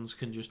or Johns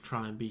can just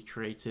try and be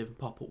creative and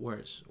pop up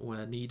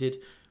where needed.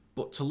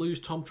 But to lose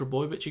Tom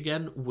Trbojevic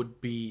again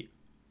would be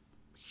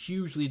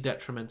hugely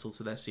detrimental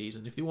to their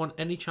season. If they want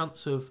any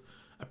chance of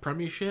a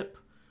premiership,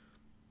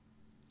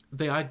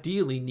 they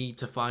ideally need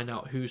to find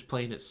out who's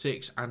playing at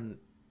 6 and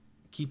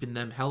keeping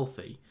them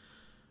healthy.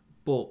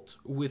 But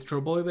with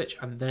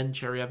Trbojevic and then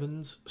Cherry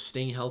Evans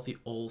staying healthy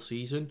all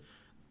season,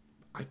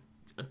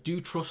 I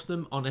do trust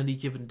them on any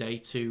given day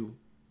to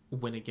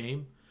win a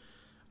game.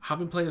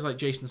 Having players like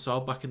Jason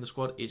Saab back in the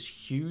squad is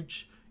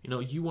huge. You know,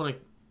 you want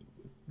to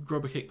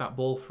grubber kick that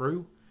ball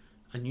through,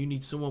 and you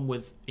need someone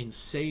with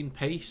insane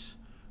pace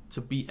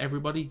to beat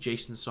everybody.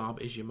 Jason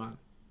Saab is your man.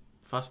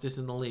 Fastest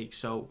in the league,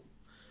 so,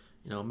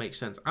 you know, it makes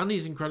sense. And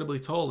he's incredibly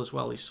tall as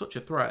well. He's such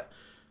a threat,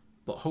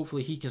 but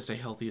hopefully he can stay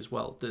healthy as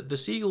well. The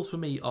Seagulls, for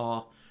me,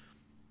 are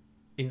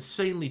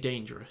insanely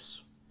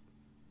dangerous.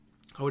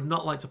 I would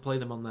not like to play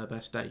them on their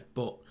best day,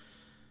 but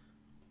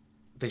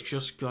they've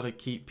just got to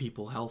keep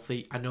people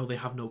healthy. I know they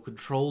have no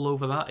control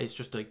over that. It's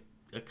just a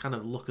kind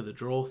of luck of the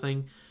draw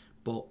thing.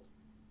 But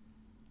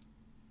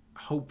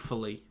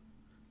hopefully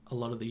a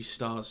lot of these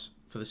stars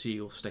for the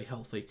Seagulls stay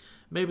healthy.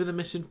 Maybe they're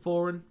missing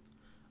Foran.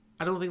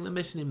 I don't think they're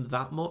missing him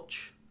that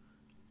much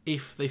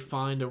if they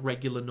find a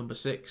regular number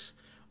 6.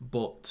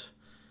 But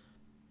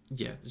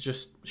yeah,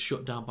 just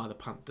shut down by the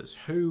Panthers,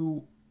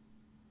 who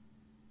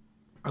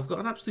I've got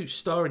an absolute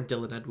star in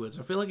Dylan Edwards.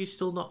 I feel like he's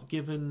still not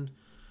given...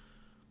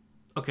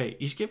 Okay,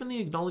 he's given the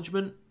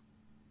acknowledgement.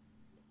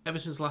 Ever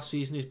since last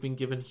season, he's been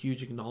given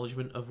huge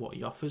acknowledgement of what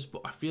he offers,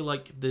 but I feel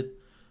like the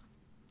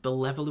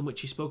level in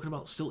which he's spoken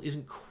about still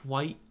isn't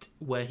quite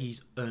where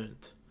he's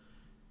earned,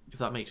 if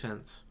that makes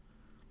sense.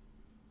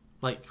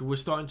 Like, we're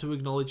starting to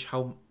acknowledge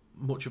how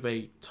much of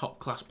a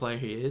top-class player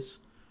he is,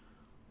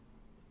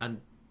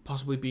 and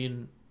possibly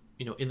being,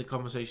 you know, in the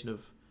conversation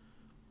of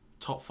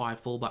top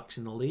 5 fullbacks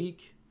in the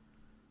league.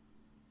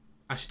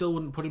 I still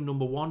wouldn't put him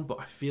number 1, but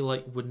I feel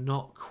like we're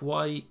not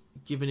quite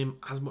giving him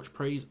as much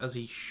praise as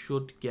he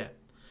should get.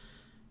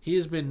 He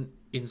has been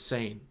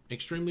insane.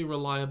 Extremely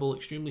reliable,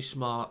 extremely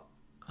smart.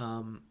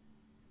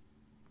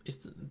 He's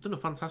done a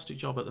fantastic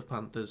job at the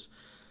Panthers.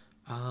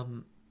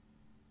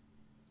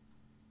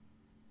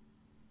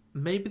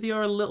 Maybe they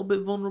are a little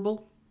bit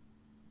vulnerable.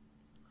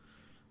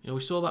 You know,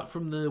 we saw that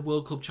from the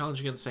World Club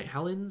Challenge against St.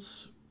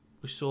 Helens.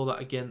 We saw that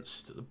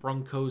against the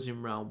Broncos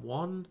in round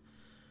 1.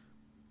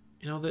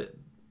 You know, that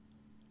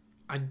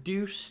I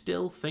do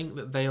still think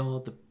that they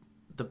are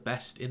the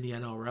best in the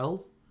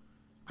NRL.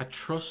 I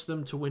trust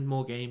them to win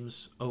more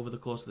games over the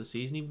course of the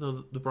season, even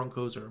though the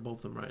Broncos are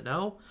above them right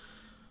now.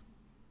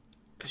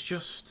 It's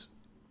just,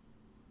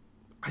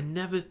 I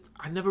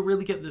never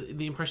really get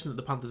the impression that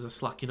the Panthers are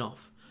slacking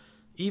off.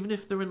 Even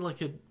if they're in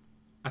like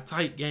a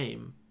tight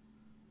game,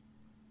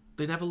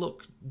 they never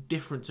look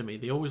different to me.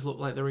 They always look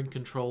like they're in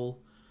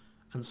control,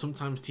 and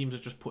sometimes teams are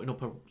just putting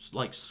up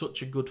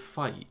such a good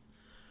fight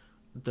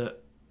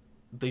that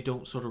they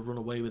don't sort of run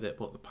away with it.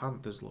 But the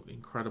Panthers look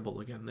incredible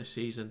again this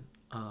season.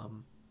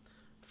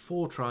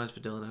 4 tries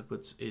for Dylan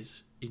Edwards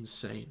is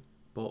insane.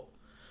 But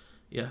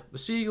yeah, the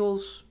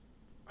Seagulls,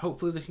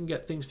 hopefully they can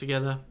get things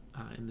together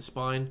in the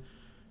spine.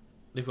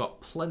 They've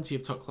got plenty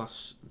of top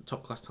class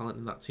talent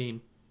in that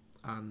team,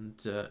 and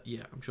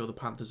yeah, I'm sure the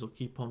Panthers will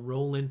keep on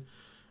rolling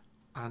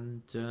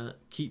and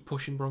keep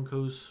pushing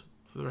Broncos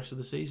for the rest of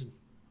the season.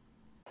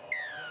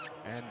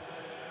 And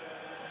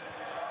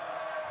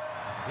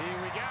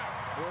here we go.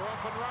 We're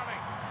off and running.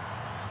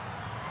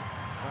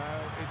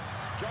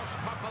 It's Josh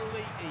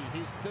Papali'i,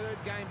 his 3rd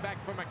game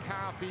back from a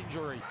calf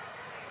injury.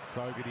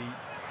 Fogarty,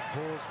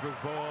 Horsburgh's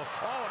ball.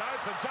 Oh, it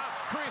opens up.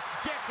 Chris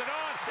gets it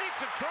on.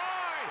 It's a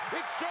try.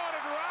 It's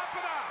Jordan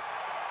Rapida.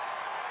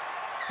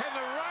 And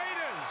the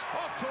Raiders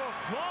off to a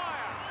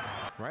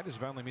flyer. Raiders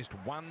have only missed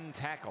 1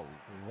 tackle.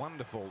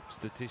 Wonderful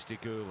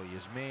statistic early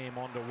as Mam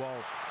onto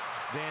Walsh.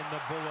 Then the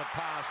bullet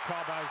pass.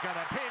 Cobbo's going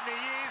to pin the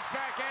ears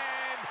back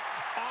and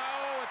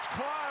oh, it's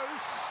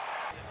close.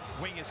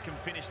 Wingers can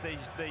finish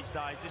these days.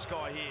 This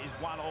guy here is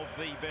one of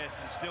the best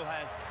and still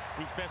has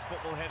his best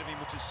football ahead of him,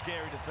 which is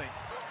scary to think.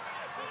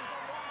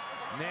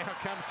 Now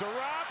comes to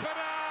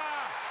Rapida.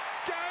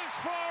 Goes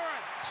for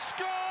it.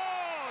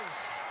 Scores.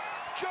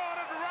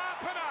 Jordan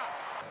Rapida.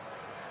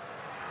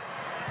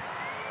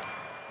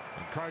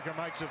 And Croker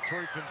makes it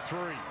 3 from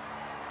 3.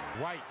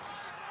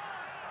 Waits.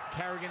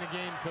 Carrigan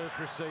again, first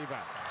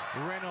receiver.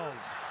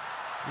 Reynolds.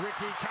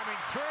 Ricky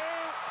coming through.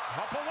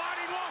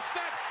 Hopewadi lost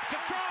it. It's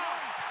a try.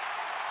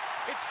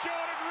 It's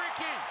Jordan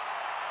Ricky.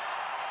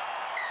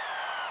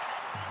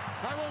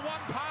 They were 1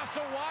 pass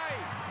away.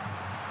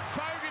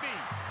 Fogarty.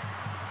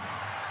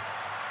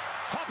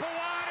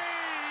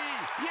 Hopewadi.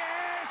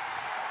 Yes.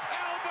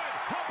 Albert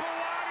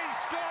Hopewadi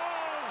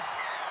scores.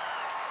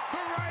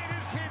 The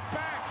Raiders hit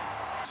back.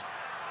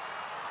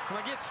 Can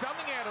they get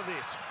something out of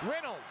this?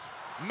 Reynolds.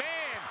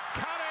 Man.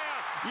 Cut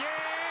out.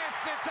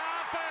 Yes. It's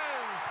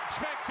Arthurs.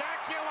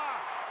 Spectacular.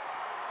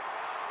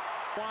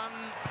 1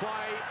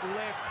 play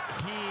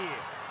left here.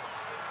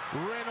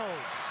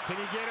 Reynolds, can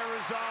he get a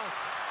result?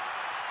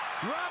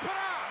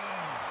 Rapida!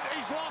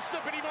 He's lost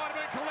it, but he might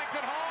have been collected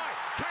high.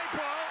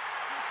 Capewell.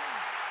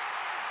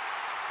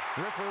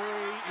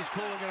 Referee is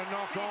calling it a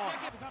knock-on.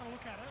 We've had a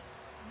look at it.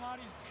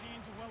 Marty's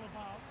hands are well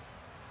above,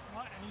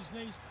 right, and his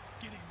knees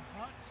get him,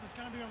 right? So it's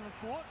going to be on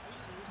report.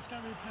 It's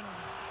going to be a penalty.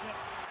 Yep.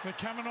 They're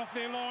coming off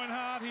their line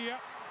hard here.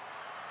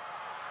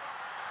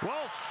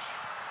 Walsh.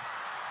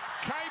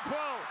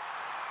 Capewell.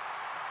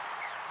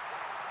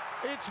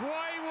 It's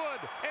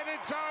wayward, and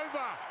it's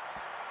over.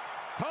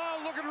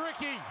 Oh, look at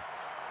Ricky.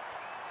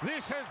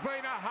 This has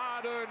been a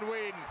hard-earned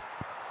win.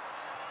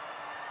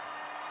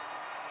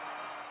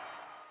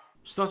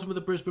 Starting with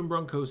the Brisbane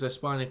Broncos, their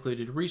spine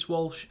included Reece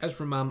Walsh,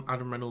 Ezra Mam,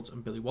 Adam Reynolds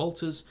and Billy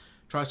Walters.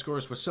 Try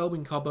scorers were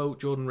Selwyn Cobbo,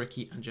 Jordan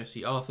Ricky and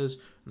Jesse Arthurs,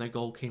 and their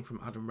goal came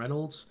from Adam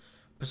Reynolds.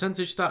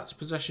 Percentage stats,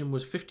 possession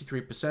was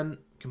 53%,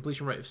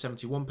 completion rate of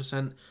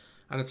 71%,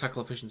 and a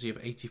tackle efficiency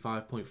of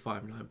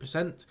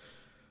 85.59%.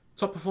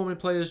 Top performing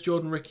players,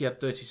 Jordan Ricky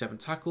had 37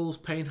 tackles,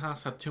 Payne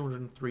Haas had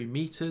 203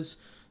 metres,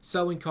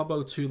 Selwyn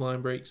Cobbo 2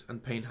 line breaks,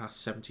 and Payne Haas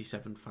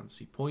 77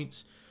 fantasy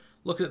points.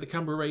 Looking at the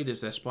Canberra Raiders,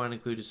 their spine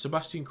included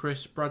Sebastian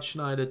Chris, Brad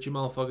Schneider,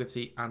 Jamal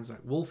Fogarty and Zach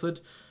Wolford.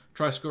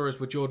 Try scorers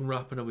were Jordan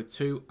Rapiner with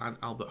 2 and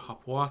Albert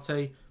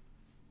Hopewadi.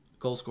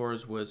 Goal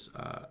scorers was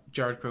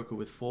Jared Croker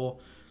with 4.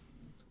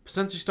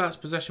 Percentage stats,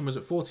 possession was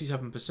at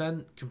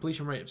 47%,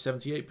 completion rate of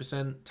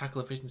 78%,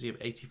 tackle efficiency of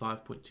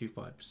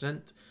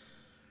 85.25%.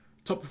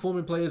 Top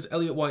performing players,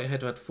 Elliot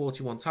Whitehead had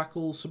 41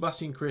 tackles,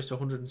 Sebastian Chris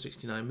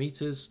 169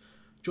 metres,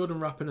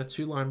 Jordan Rapiner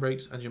 2 line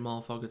breaks, and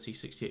Jamal Fogarty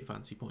 68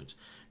 fantasy points.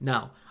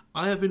 Now,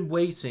 I have been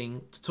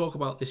waiting to talk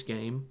about this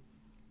game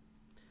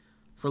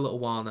for a little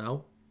while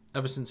now,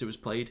 ever since it was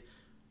played.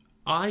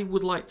 I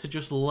would like to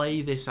just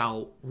lay this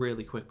out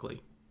really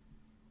quickly,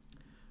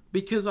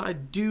 because I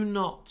do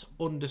not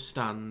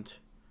understand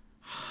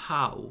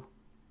how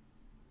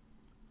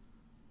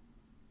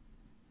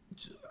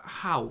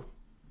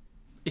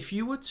if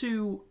you were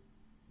to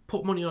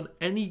put money on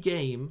any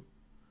game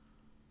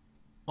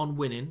on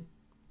winning,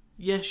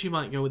 yes, you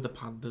might go with the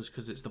Panthers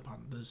because it's the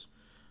Panthers,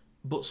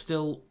 but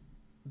still,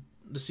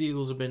 the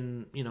Seagulls have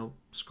been,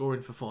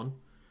 scoring for fun.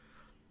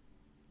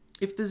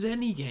 If there's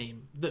any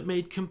game that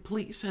made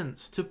complete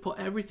sense to put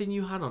everything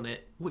you had on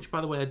it, which, by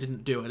the way, I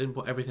didn't do. I didn't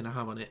put everything I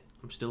have on it.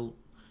 I'm still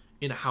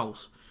in a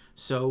house.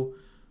 So,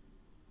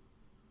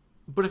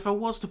 but if I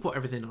was to put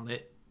everything on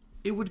it,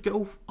 it would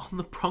go on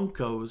the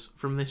Broncos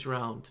from this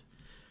round.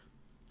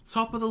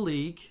 Top of the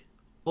league,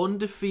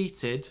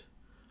 undefeated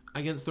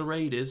against the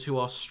Raiders, who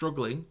are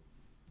struggling.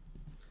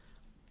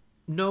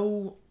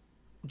 No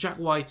Jack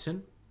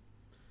Whiten.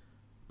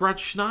 Brad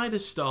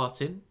Schneider's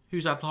starting,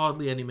 who's had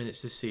hardly any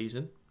minutes this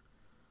season.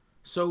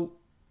 So,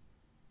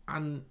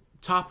 and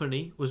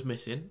Tarpany was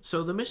missing.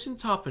 So they're missing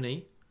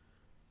Tarpany.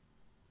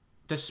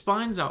 Their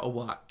spine's out of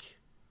whack.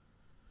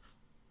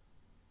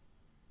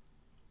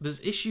 There's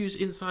issues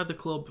inside the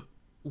club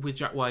with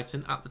Jack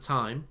Whiten at the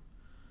time.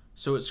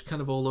 So it's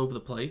kind of all over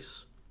the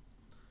place.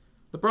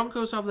 The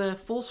Broncos have their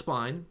full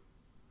spine.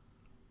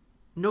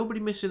 Nobody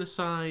missing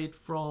aside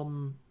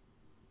from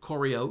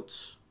Corey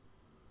Oates.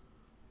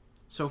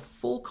 So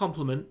full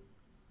complement.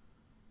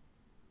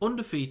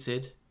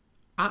 Undefeated.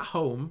 At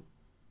home.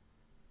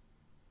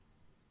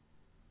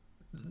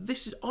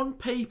 This is, on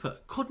paper,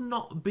 could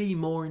not be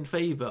more in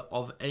favour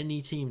of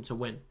any team to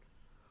win.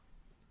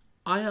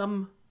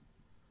 I'm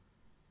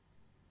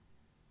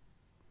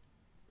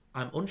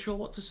unsure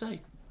what to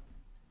say.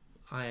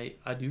 I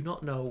do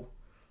not know.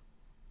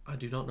 I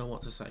do not know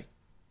what to say.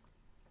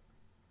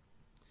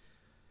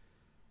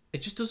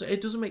 It just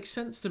doesn't make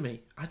sense to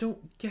me. I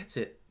don't get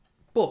it.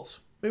 But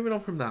moving on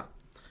from that,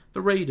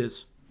 the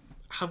Raiders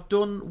have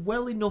done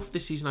well enough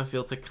this season, I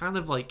feel, to kind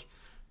of like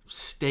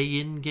stay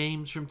in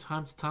games from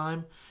time to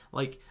time.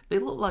 Like, they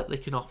look like they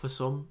can offer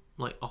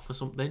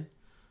something.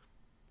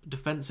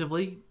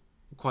 Defensively,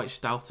 quite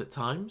stout at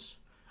times,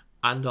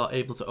 and are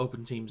able to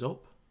open teams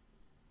up.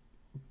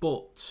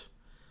 But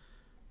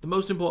the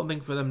most important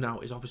thing for them now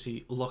is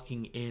obviously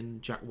locking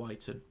in Jack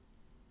Whiten.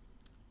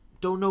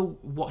 Don't know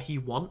what he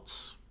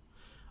wants.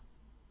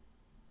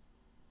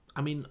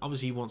 I mean,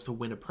 obviously he wants to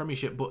win a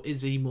premiership, but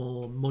is he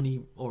more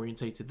money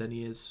orientated than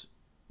he is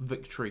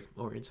victory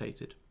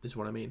orientated, is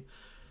what I mean.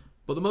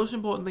 But the most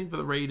important thing for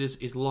the Raiders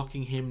is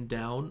locking him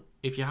down.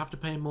 If you have to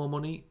pay him more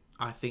money,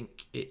 I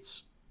think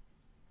it's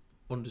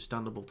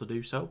understandable to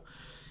do so.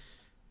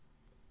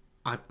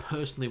 I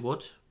personally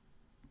would,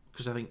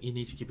 because I think you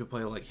need to keep a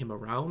player like him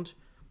around.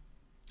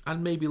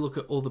 And maybe look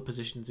at other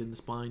positions in the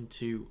spine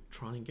to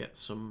try and get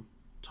some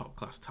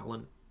top-class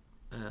talent.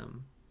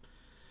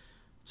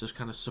 Just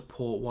kind of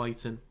support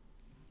Whiten.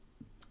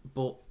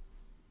 But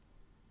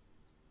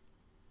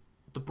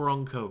the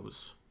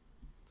Broncos,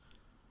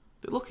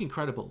 they look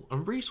incredible.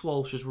 And Reece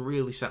Walsh has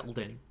really settled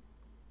in.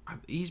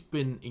 He's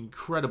been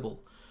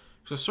incredible.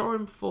 So I saw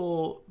him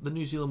for the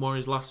New Zealand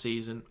Warriors last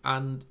season,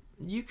 and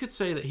you could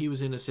say that he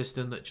was in a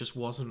system that just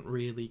wasn't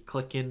really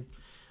clicking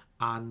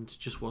and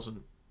just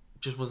wasn't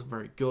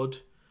very good.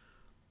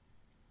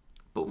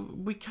 But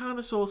we kind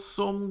of saw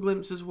some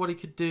glimpses of what he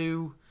could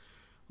do.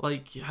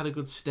 Like, he had a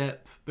good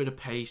step, bit of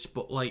pace,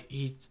 but like,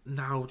 he's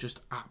now just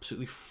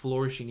absolutely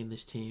flourishing in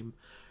this team.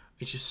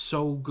 It's just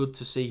so good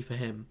to see for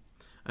him.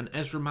 And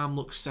Ezra Mam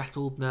looks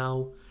settled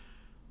now,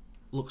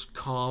 looks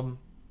calm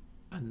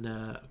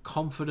and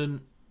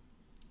confident,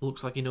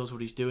 looks like he knows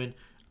what he's doing.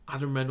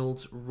 Adam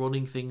Reynolds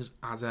running things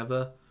as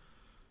ever.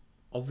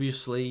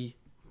 Obviously,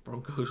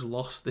 Broncos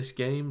lost this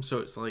game, so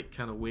it's like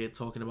kind of weird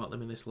talking about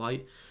them in this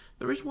light.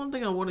 There is one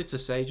thing I wanted to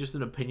say, just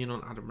an opinion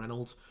on Adam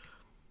Reynolds.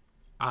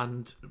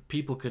 And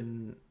people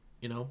can,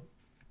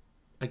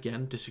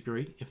 again,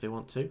 disagree if they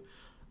want to.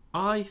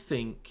 I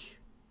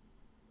think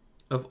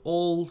of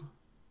all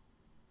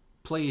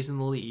players in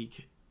the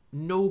league,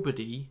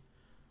 nobody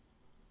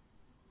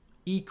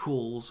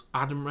equals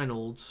Adam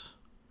Reynolds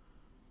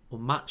or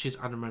matches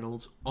Adam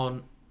Reynolds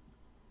on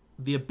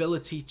the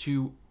ability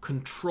to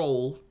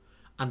control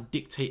and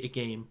dictate a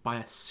game by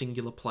a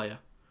singular player.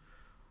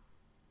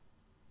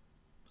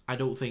 I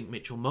don't think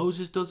Mitchell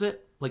Moses does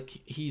it.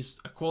 Like, he's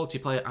a quality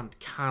player and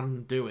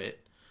can do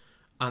it.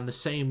 And the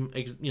same,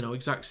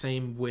 exact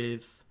same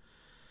with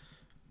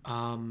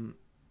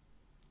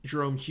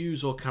Jerome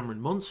Hughes or Cameron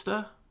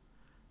Munster,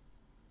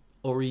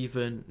 or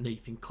even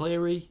Nathan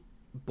Cleary.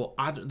 But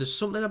there's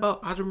something about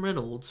Adam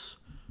Reynolds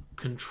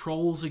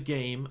controls a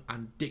game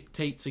and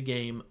dictates a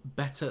game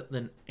better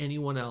than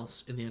anyone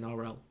else in the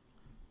NRL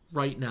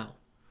right now.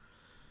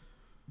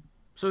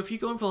 So if you're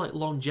going for like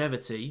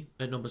longevity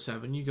at number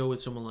 7, you go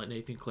with someone like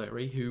Nathan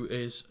Cleary, who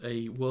is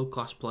a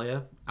world-class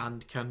player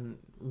and can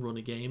run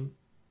a game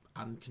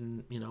and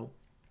can,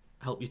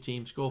 help your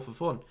team score for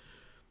fun.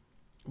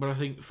 But I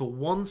think for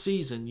one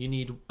season, you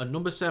need a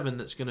number 7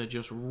 that's going to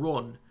just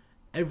run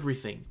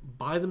everything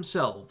by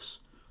themselves.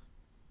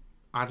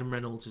 Adam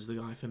Reynolds is the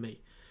guy for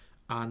me.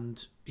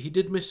 And he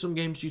did miss some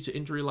games due to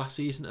injury last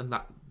season, and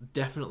that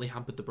definitely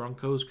hampered the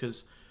Broncos,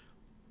 because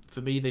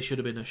for me, they should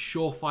have been a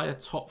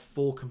surefire top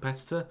 4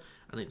 competitor,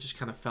 and it just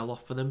kind of fell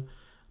off for them.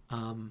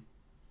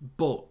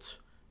 But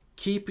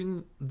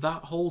keeping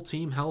that whole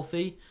team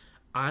healthy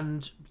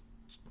and,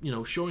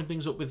 shoring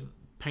things up with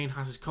Payne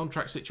Haas's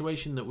contract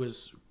situation that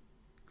was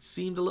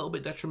seemed a little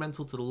bit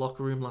detrimental to the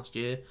locker room last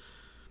year.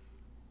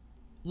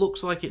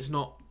 Looks like it's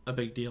not a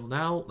big deal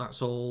now.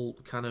 That's all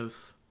kind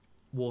of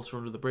water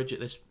under the bridge at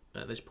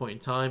this point in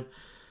time.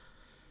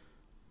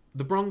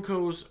 The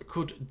Broncos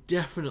could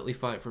definitely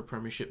fight for a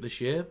premiership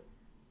this year.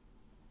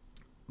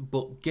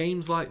 But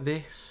games like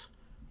this,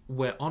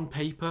 where on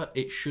paper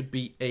it should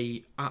be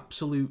a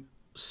absolute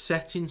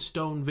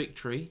set-in-stone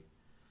victory,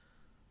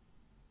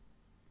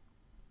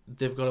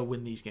 they've got to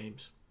win these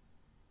games.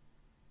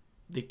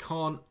 They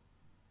can't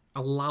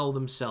allow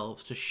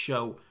themselves to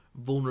show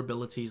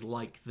vulnerabilities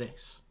like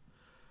this.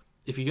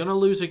 If you're going to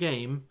lose a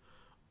game,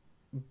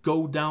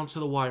 go down to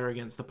the wire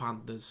against the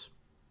Panthers.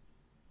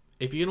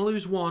 If you're going to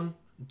lose one,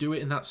 do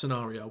it in that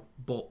scenario.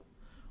 But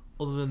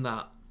other than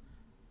that,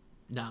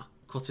 nah,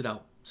 cut it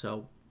out.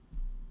 So,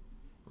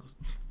 let's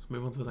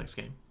move on to the next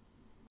game.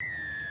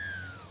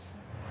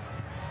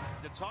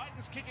 The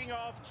Titans kicking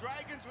off.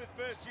 Dragons with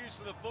first use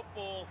of the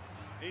football.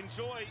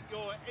 Enjoy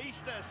your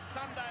Easter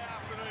Sunday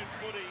afternoon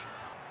footy.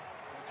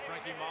 It's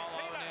Frankie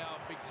Milo now.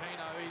 Big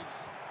Tino,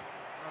 he's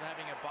not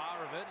having a bar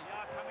of it.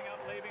 Coming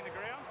up, leaving the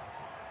ground.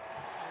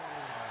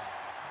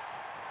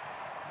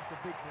 That's a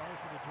big blow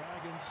for the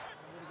Dragons.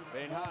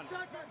 Ben Hunt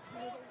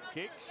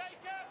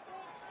kicks.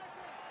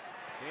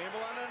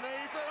 Campbell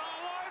underneath it. Oh,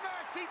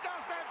 Lomax, he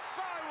does that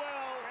so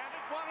well.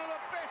 One of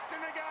the best in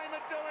the game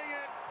at doing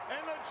it.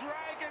 And the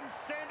Dragons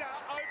centre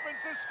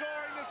opens the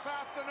scoring this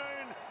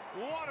afternoon.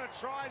 What a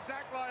try,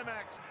 Zach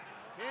Lomax.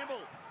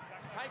 Campbell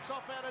takes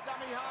off out of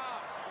dummy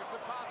half. Gets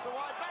a pass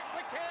away. Back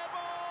to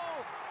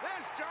Campbell.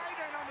 There's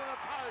Jaden under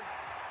the post.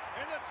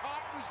 And the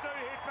Titans do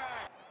hit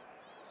back.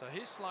 So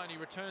here's Sloane, he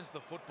returns the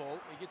football.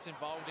 He gets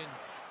involved in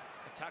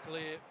a tackle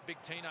here. Big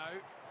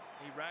Tino,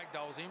 he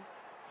ragdolls him.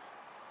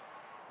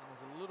 And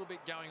there's a little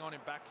bit going on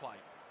in back play.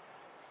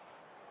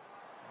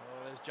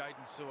 Oh, there's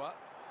Jaden Sewer.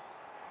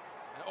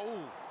 And,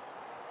 oh!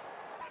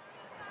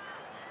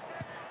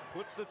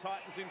 Puts the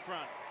Titans in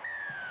front.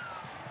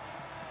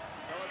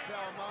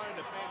 Bellatell Moan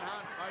to Ben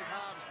Hunt. Both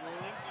halves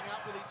linking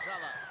up with each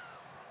other.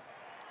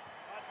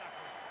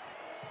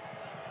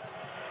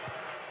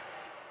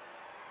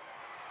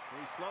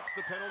 He slots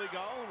the penalty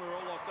goal and we're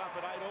all locked up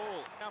at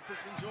 8-all. Now for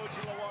St George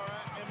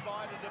Illawarra,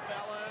 invited to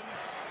Ballon.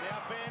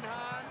 Now Ben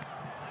Hunt.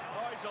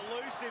 Oh, he's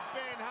elusive.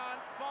 Ben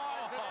Hunt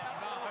fires it up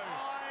the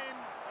line.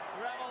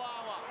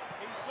 Rabbitohs.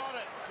 He's got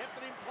it. Kept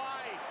it in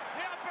play.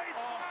 Now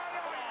beats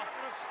Mano. He's not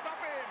going to stop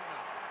him.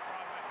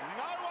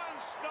 No one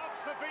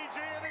stops the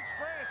Fijian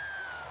Express.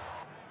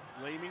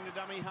 Leaming the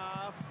dummy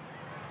half.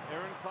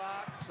 Aaron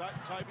Clark.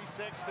 Toby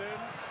Sexton.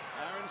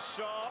 Aaron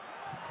Shop.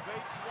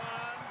 Beats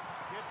one.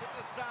 Gets it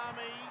to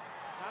Sami.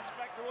 Cuts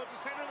back towards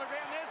the centre of the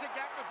ground. There's a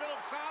gap for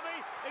Philip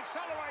Sami.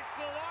 Accelerates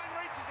to the line.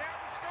 Reaches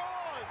out and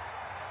scores.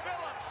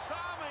 Philip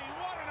Sami.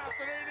 What an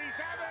afternoon he's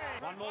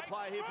having. One more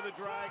play here for the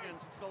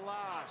Dragons. It's the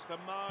last. A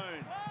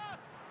Moan.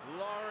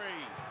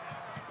 Laurie.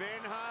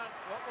 Ben Hunt.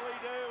 What will he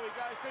do? He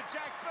goes to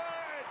Jack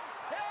Bird.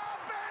 Oh,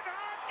 Ben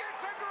Hunt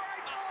gets a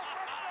great ball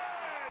from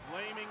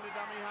Bird. Leaming the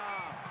dummy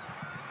half.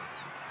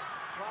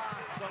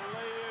 Clark to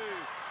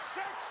Liu.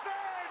 Sexton.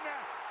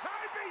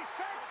 Toby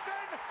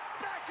Sexton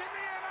back in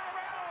the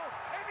NRL,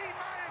 and he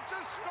may have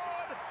just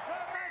scored the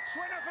match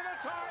winner for the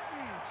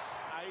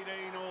Titans.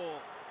 18-all.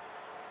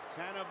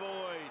 Tanner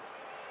Boyd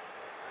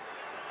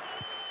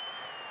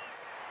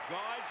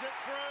guides it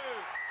through.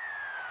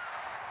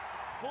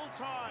 Full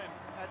time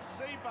at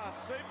Seabus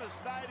Super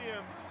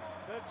Stadium.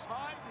 The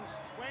Titans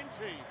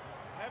 20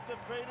 have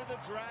defeated the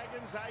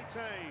Dragons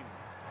 18.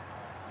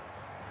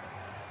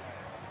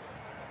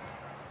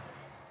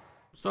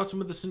 Starting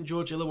with the St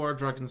George Illawarra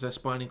Dragons, their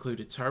spine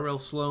included Tyrell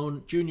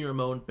Sloan, Junior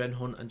Amon, Ben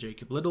Hunt and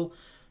Jacob Liddle.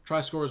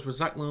 Try scorers were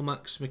Zach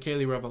Lomax,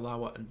 Michaeli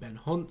Ravalawa and Ben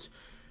Hunt.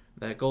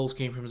 Their goals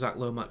came from Zach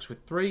Lomax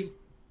with 3.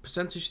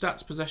 Percentage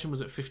stats, possession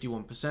was at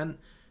 51%,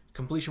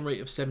 completion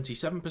rate of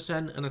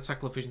 77% and a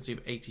tackle efficiency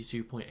of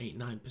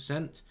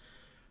 82.89%.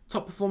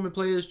 Top performing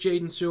players,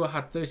 Jaden Sewer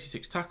had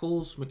 36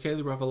 tackles,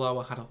 Michaeli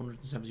Ravalawa had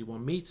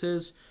 171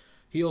 metres.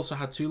 He also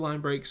had 2 line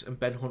breaks and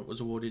Ben Hunt was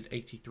awarded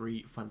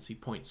 83 fancy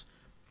points.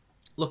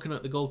 Looking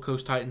at the Gold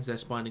Coast Titans, their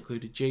spine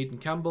included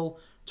Jaden Campbell,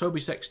 Toby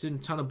Sexton,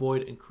 Tanner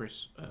Boyd and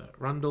Chris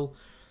Randall.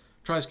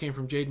 Tries came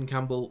from Jaden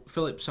Campbell,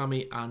 Philip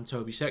Sami and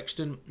Toby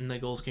Sexton, and their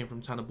goals came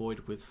from Tanner Boyd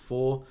with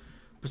 4.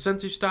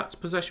 Percentage stats,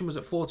 possession was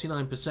at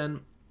 49%,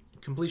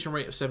 completion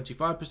rate of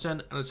 75%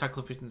 and a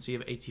tackle efficiency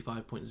of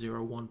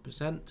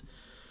 85.01%.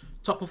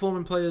 Top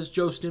performing players,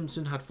 Joe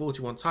Stimson had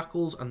 41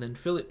 tackles, and then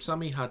Philip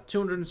Sami had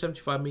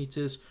 275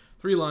 metres,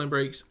 3 line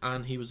breaks,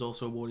 and he was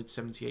also awarded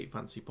 78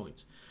 fancy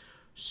points.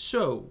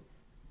 So,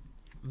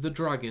 the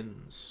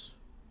Dragons.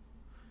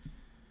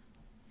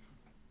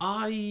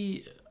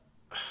 I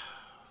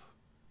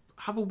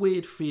have a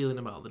weird feeling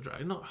about the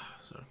Dragons. Not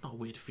a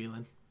weird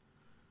feeling.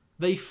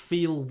 They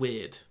feel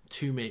weird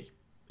to me,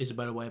 is a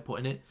better way of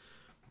putting it.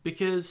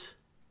 Because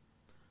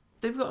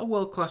they've got a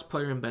world-class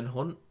player in Ben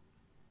Hunt.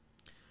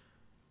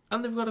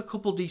 And they've got a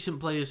couple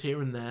decent players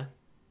here and there.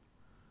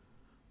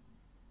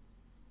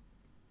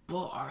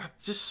 But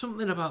just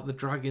something about the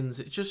Dragons,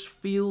 it just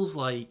feels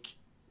like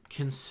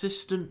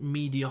consistent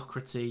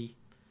mediocrity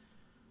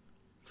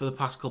for the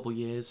past couple of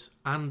years,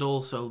 and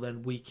also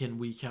then week in,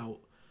 week out.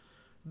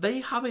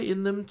 They have it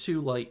in them to,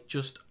 like,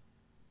 just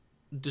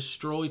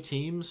destroy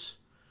teams.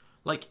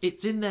 Like,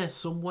 it's in there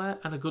somewhere,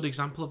 and a good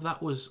example of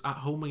that was at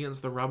home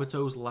against the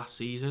Rabbitohs last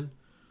season,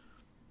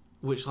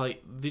 which,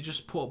 like, they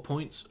just put up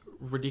points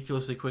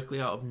ridiculously quickly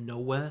out of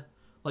nowhere.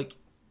 Like,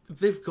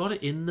 they've got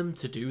it in them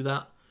to do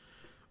that,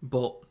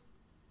 but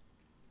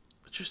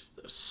just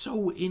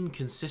so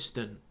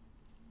inconsistent,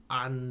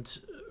 and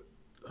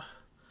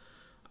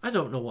I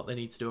don't know what they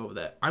need to do over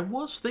there. I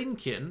was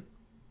thinking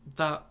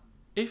that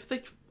if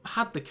they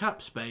had the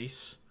cap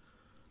space,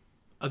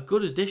 a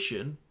good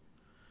addition.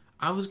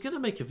 I was going to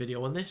make a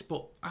video on this,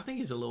 but I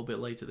think it's a little bit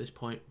late at this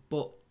point.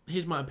 But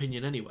here's my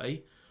opinion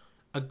anyway.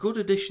 A good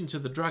addition to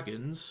the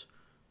Dragons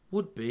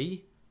would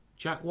be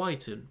Jack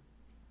Whiten.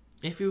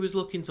 If he was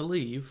looking to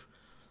leave,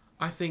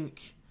 I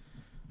think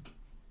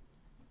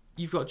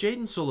you've got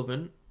Jaden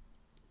Sullivan,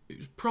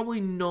 who's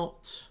probably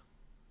not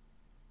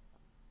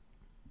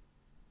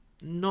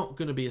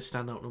going to be a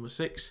standout number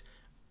 6.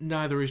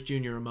 Neither is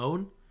Junior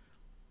Ramon.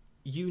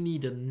 You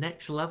need a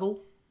next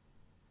level.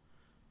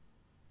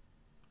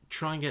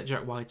 Try and get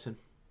Jack Whiten.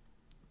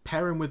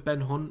 Pair him with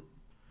Ben Hunt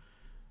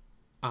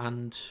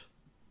and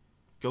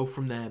go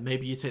from there.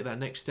 Maybe you take that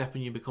next step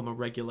and you become a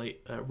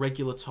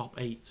regular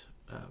top 8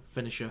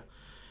 finisher.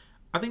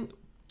 I think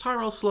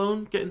Tyrell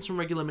Sloan getting some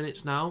regular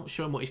minutes now,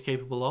 showing what he's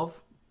capable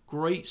of.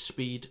 Great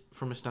speed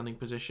from a standing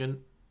position.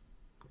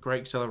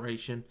 Great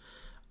acceleration.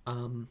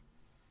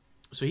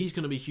 So he's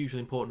going to be hugely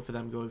important for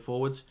them going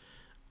forwards.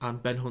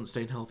 And Ben Hunt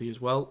staying healthy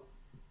as well.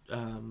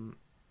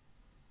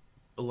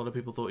 A lot of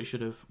people thought he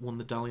should have won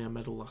the Dalian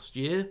medal last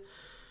year.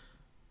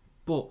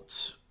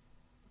 But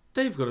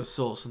they've got to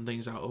sort some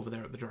things out over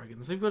there at the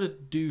Dragons. They've got to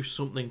do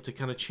something to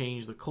kind of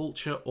change the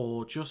culture,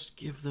 or just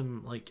give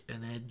them like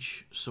an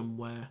edge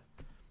somewhere.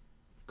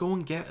 Go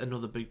and get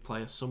another big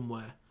player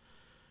somewhere.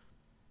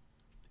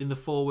 In the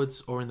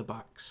forwards or in the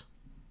backs.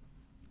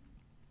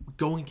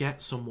 Go and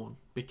get someone,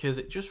 because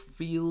it just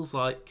feels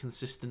like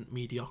consistent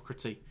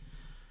mediocrity.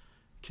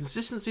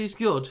 Consistency is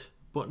good,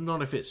 but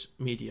not if it's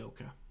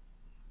mediocre.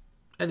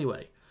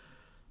 Anyway,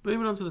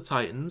 moving on to the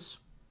Titans.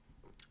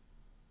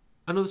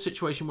 Another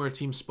situation where a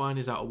team's spine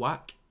is out of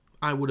whack.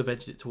 I would have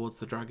edged it towards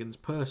the Dragons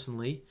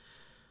personally,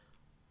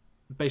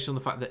 based on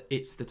the fact that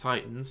it's the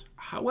Titans.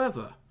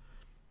 However,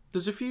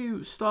 there's a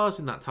few stars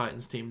in that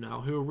Titans team now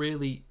who are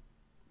really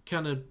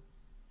kind of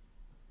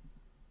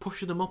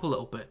pushing them up a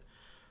little bit.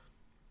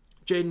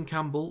 Jaden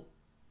Campbell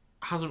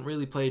hasn't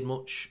really played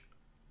much,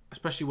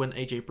 especially when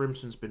AJ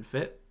Brimson's been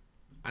fit,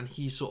 and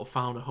he's sort of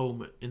found a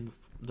home in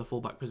the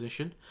fullback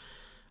position.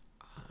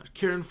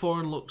 Kieran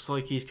Foran looks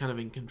like he's kind of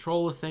in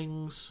control of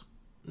things.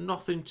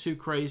 Nothing too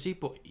crazy,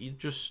 but he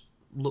just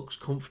looks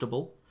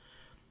comfortable.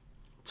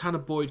 Tanner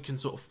Boyd can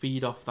sort of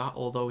feed off that,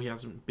 although he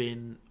hasn't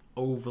been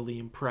overly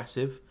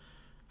impressive.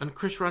 And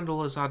Chris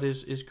Randall has had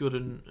his good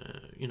and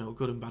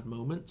good and bad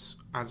moments,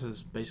 as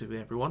has basically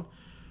everyone.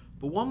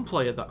 But one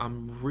player that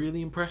I'm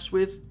really impressed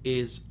with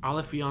is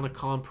Alifiana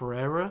Khan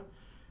Pereira.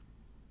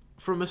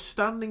 From a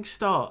standing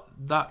start,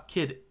 that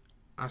kid,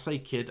 I say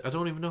kid, I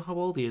don't even know how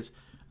old he is.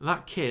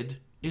 That kid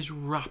is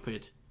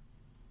rapid.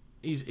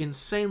 He's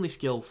insanely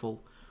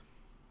skillful.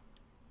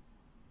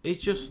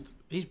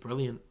 He's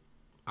brilliant.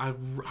 I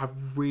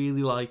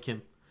really like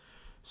him.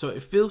 So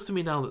it feels to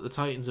me now that the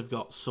Titans have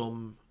got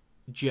some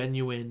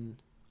genuine,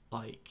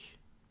 like,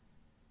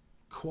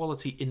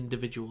 quality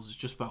individuals. It's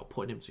just about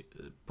putting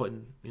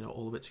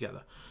all of it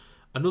together.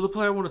 Another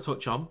player I want to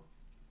touch on.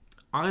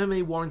 I am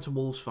a Warrington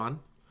Wolves fan,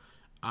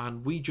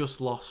 and we just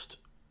lost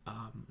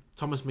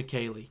Thomas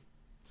McKaylee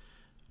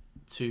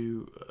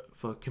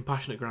for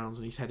compassionate grounds,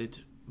 and he's headed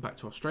back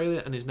to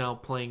Australia and is now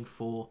playing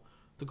for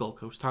the Gold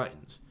Coast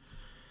Titans.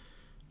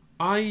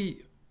 I'm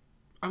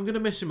going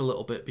to miss him a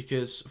little bit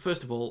because,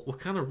 first of all, we're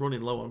kind of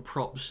running low on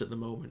props at the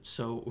moment,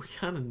 so we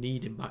kind of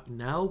need him back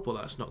now, but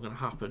that's not going to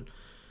happen.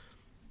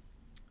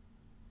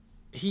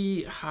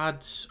 I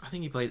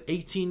think he played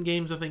 18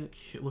 games,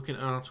 looking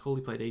at an article,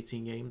 he played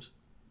 18 games.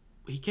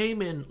 He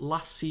came in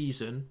last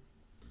season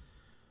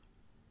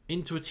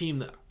into a team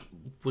that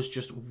was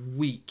just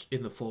weak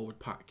in the forward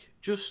pack.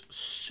 Just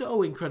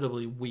so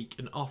incredibly weak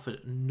and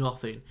offered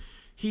nothing.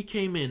 He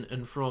came in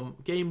and from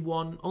game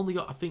 1,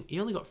 he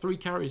only got 3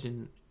 carries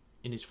in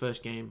his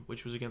first game,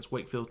 which was against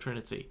Wakefield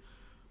Trinity.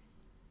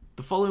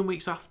 The following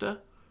weeks after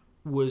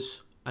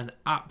was an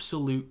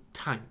absolute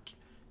tank.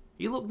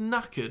 He looked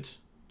knackered,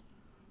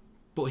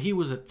 but he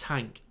was a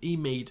tank. He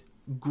made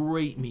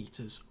great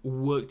meters,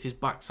 worked his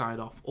backside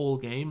off all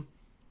game.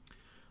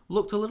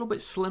 Looked a little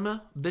bit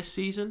slimmer this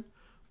season,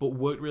 but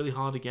worked really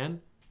hard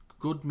again.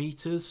 Good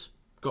meters,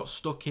 got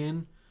stuck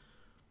in.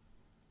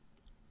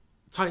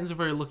 Titans are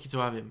very lucky to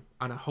have him,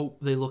 and I hope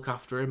they look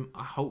after him.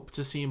 I hope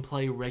to see him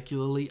play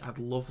regularly. I'd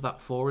love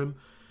that for him.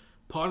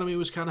 Part of me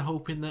was kind of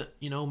hoping that,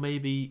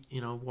 maybe,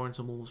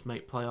 Warrington Wolves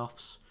make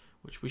playoffs,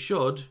 which we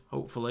should,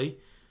 hopefully,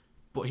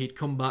 but he'd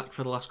come back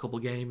for the last couple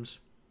of games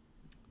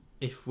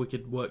if we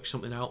could work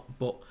something out.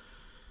 But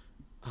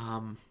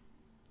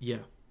yeah,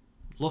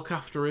 look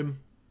after him.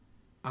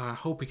 I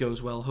hope he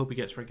goes well. Hope he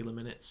gets regular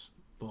minutes.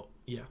 But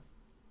yeah,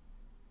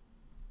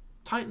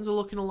 Titans are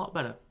looking a lot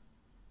better.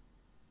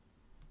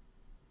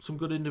 Some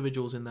good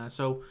individuals in there.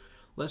 So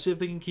let's see if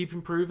they can keep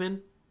improving.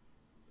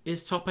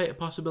 Is top 8 a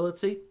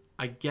possibility?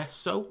 I guess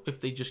so,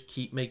 if they just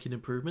keep making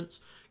improvements,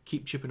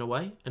 keep chipping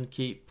away, and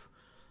keep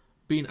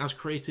being as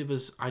creative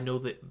as I know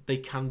that they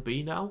can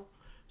be now.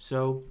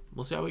 So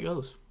we'll see how it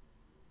goes.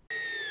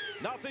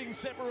 Nothing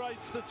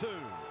separates the two.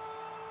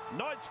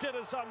 Knights get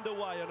us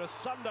underway on a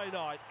Sunday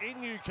night in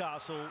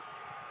Newcastle.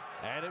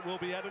 And it will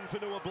be Adam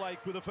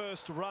Fanua-Blake with the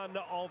first run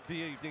of the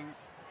evening.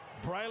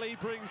 Brayley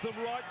brings them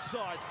right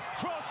side.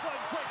 Crossland,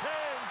 quick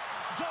hands.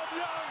 Dom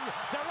Young,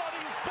 they're on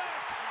his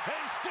back.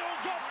 He's still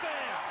got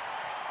there.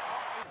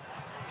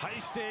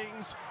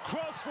 Hastings,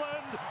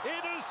 Crossland,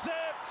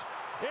 intercept,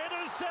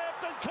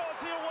 and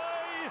Cossie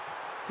away.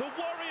 The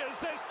Warriors,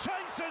 there's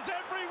chasers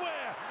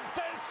everywhere.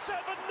 There's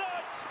 7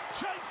 Knights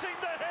chasing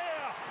the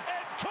hare,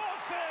 and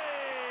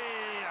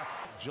Cossie.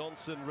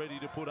 Johnson ready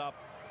to put up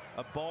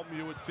a bomb,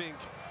 you would think.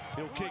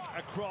 He'll kick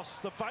across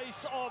the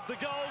face of the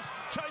goals.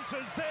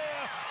 Chasers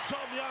there.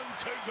 Tom Young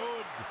too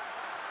good.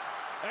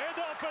 And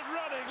off and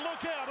running.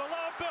 Look out.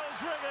 Alarm bells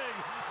ringing.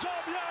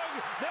 Tom Young.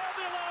 Now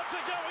the alarms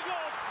are going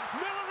off.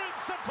 Miller in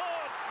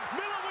support.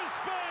 Miller with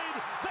speed.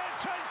 They're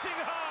chasing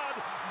hard.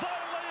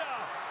 Vilea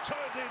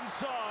turned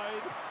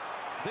inside.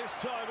 This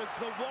time it's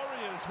the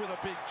Warriors with a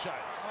big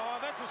chase. Oh,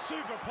 that's a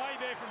super play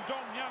there from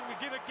Dom Young to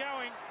get it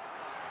going.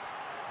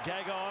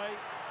 Gagai.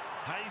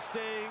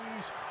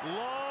 Hastings,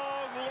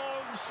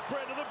 long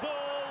spread of the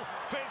ball.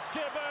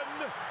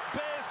 Fitzgibbon,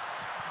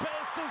 Best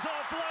is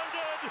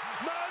offloaded.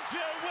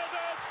 Marju with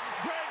it.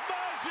 Greg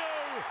Marju.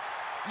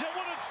 You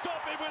wouldn't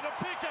stop him with a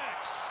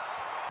pickaxe.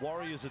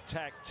 Warriors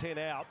attack 10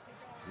 out.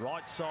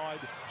 Right side,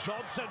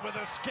 Johnson with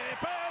a skip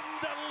and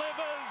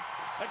delivers.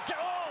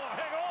 Oh,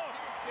 hang on.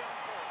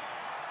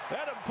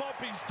 Adam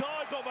Pompey's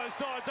almost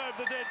dived over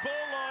the dead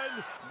ball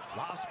line.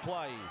 Last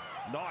play,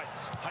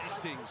 Knights,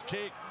 Hastings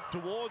kick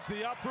towards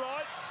the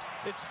uprights.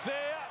 It's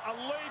there, a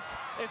leap.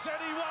 It's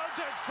anyone's,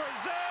 it's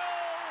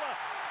Frizzell.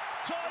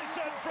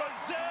 Tyson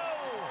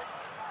Frizzell.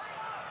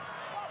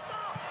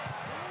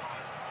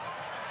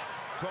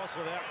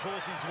 Crossland out,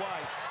 Corsey's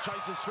way.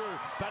 Chases through,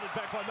 batted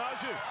back by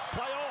Marju.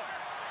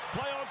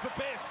 Play on for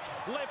Best.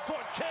 Left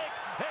foot kick.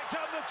 Here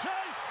come the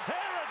chase.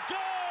 Here it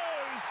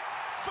goes.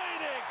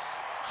 Phoenix.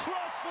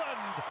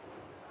 Crossland.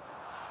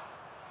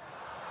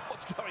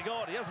 What's going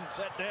on? He hasn't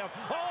sat down.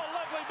 Oh,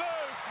 lovely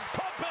move.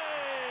 Pompey.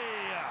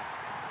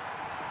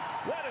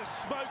 That is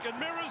smoke and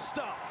mirrors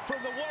stuff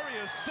from the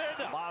Warriors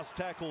centre. Last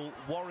tackle,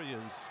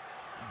 Warriors.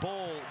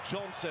 Ball,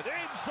 Johnson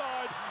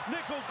inside.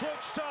 Nickel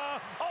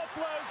Kluchtar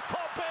offloads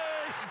Pompey.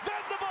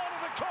 Then the ball to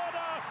the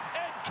corner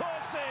and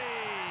Corsey.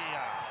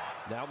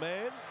 Now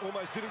man,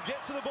 almost didn't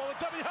get to the ball. A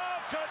dummy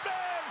half, good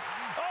man.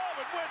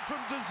 Oh, it went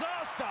from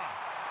disaster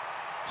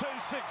to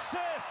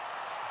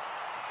success.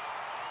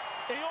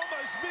 He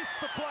almost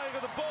missed the playing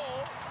of the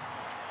ball.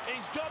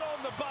 He's got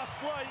on the bus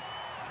late,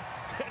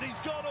 and he's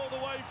gone all the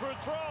way for a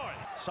try.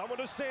 Someone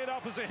to stand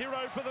up as a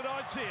hero for the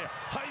Knights here.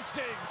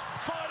 Hastings,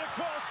 fight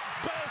across,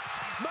 Best,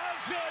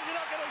 Marju, you're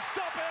not going to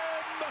stop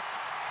him.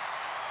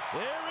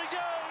 There he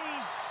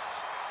goes.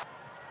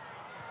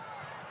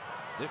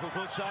 Nickel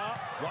Kluchtar,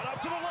 right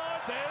up to the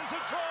line, there's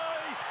a try.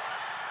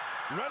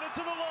 Ran it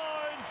to the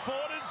line,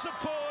 Ford in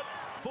support.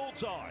 Full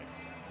time.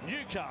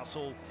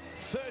 Newcastle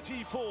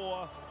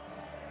 34,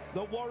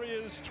 the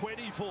Warriors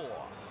 24.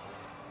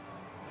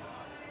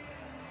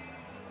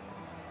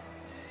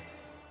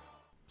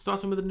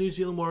 Starting with the New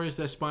Zealand Warriors,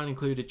 their spine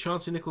included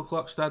Chauncey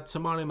Nickel-Klokstad,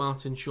 Tamani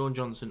Martin, Sean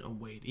Johnson and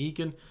Wade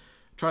Egan.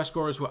 Try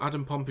scorers were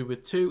Adam Pompey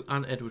with 2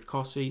 and Edward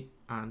Cossey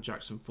and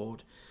Jackson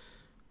Ford.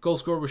 Goal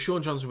scorer was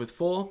Sean Johnson with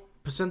 4.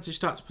 Percentage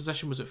stats,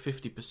 possession was at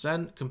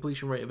 50%,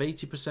 completion rate of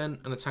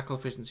 80% and a tackle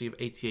efficiency of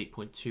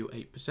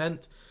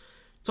 88.28%.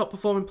 Top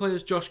performing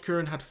players, Josh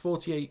Curran had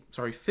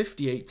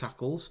 58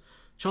 tackles.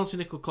 Chauncey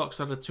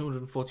Nickel-Klokstad had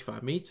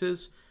 245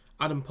 metres.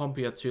 Adam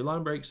Pompey had 2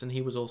 line breaks and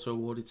he was also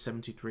awarded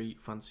 73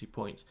 fantasy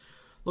points.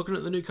 Looking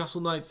at the Newcastle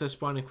Knights, their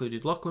spine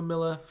included Lachlan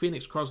Miller,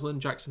 Phoenix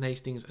Crossland, Jackson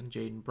Hastings and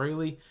Jaden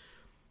Brayley.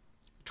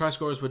 Try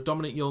scorers were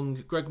Dominic Young,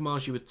 Greg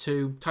Marju with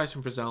 2,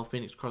 Tyson Frizzell,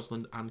 Phoenix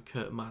Crossland and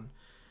Kurt Mann.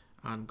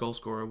 And goal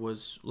scorer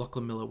was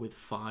Lachlan Miller with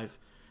 5.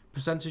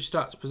 Percentage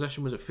stats,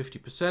 possession was at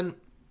 50%,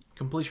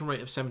 completion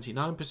rate of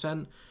 79%,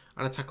 and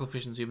a tackle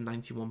efficiency of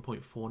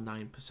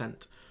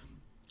 91.49%.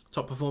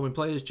 Top performing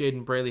players,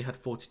 Jaden Brayley had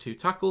 42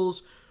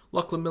 tackles,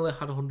 Lachlan Miller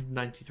had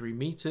 193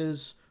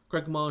 metres,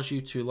 Greg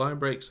Marju 2 line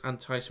breaks, and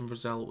Tyson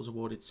Frizzell was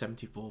awarded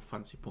 74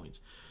 fantasy points.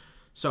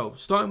 So,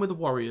 starting with the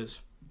Warriors,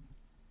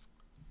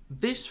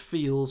 this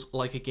feels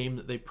like a game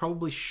that they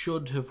probably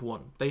should have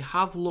won. They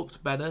have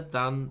looked better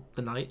than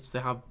the Knights. They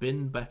have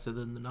been better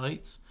than the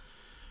Knights.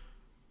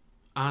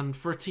 And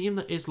for a team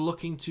that is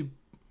looking to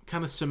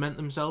kind of cement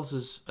themselves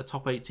as a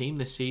top 8 team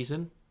this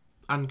season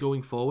and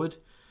going forward,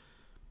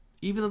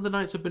 even though the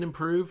Knights have been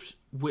improved,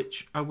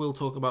 which I will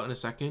talk about in a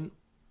second,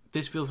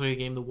 this feels like a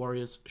game the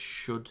Warriors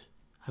should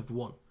have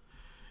won.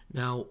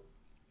 Now,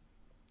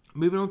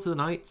 Moving on to the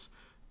Knights,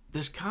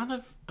 there's kind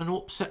of an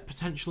upset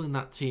potential in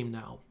that team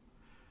now.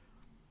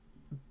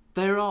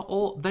 They are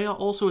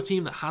also a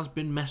team that has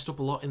been messed up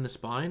a lot in the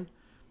spine.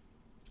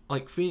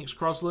 Like Phoenix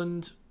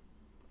Crosland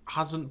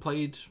hasn't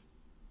played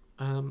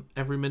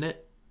every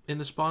minute in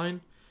the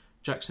spine.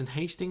 Jackson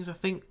Hastings, I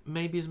think,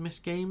 maybe has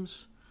missed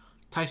games.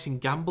 Tyson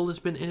Gamble has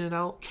been in and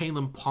out.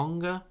 Kalen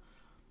Ponga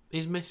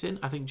is missing.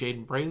 I think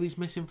Jaden Braley's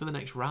missing for the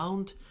next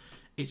round.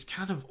 It's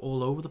kind of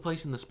all over the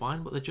place in the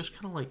spine, but they're just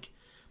kind of like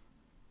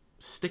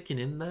sticking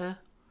in there.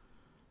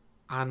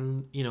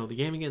 And, you know, the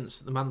game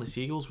against the Manly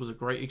Seagulls was a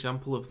great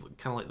example of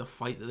kind of like the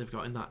fight that they've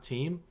got in that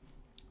team.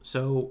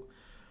 So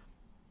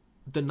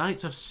the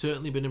Knights have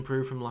certainly been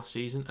improved from last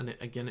season. And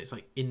again, it's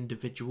like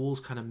individuals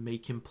kind of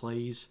making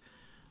plays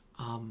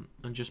and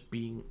just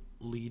being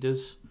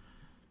leaders.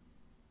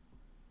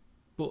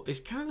 But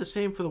it's kind of the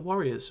same for the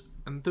Warriors.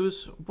 And there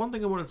was one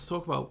thing I wanted to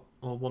talk about,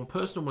 or one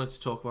person I wanted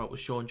to talk about, was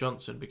Sean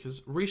Johnson.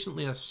 Because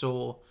recently I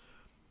saw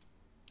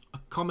a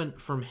comment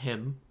from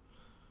him.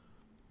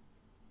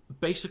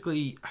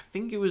 Basically, I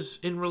think it was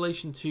in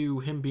relation to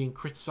him being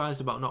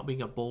criticised about not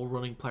being a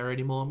ball-running player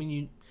anymore. I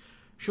mean,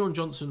 Sean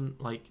Johnson,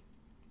 like,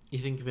 you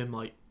think of him,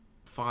 like,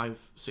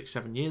 5, 6,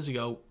 7 years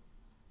ago,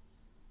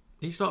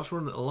 he starts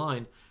running at the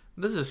line.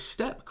 There's a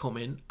step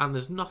coming, and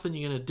there's nothing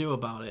you're going to do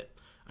about it.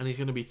 And he's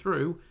going to be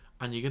through,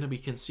 and you're going to be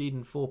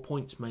conceding 4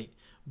 points, mate.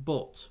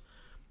 But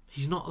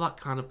he's not that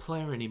kind of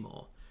player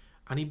anymore.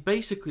 And he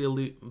basically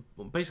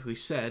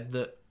said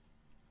that,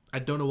 I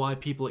don't know why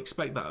people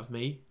expect that of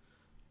me,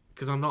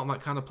 because I'm not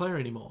that kind of player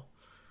anymore.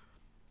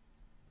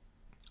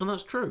 And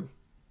that's true.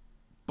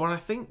 But I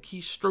think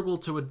he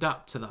struggled to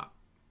adapt to that.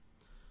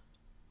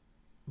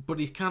 But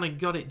he's kind of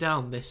got it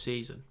down this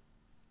season.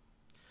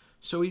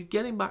 So he's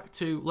getting back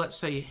to, let's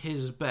say,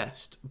 his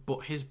best,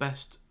 but his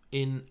best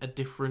in a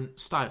different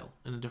style,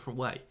 in a different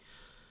way.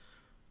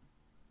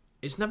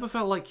 It's never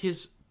felt like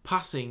his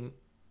passing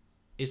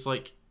is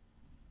like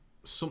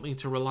something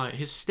to rely on.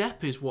 His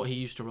step is what he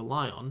used to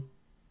rely on,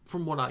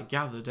 from what I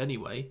gathered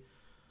anyway.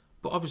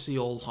 But obviously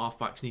all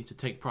halfbacks need to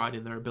take pride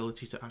in their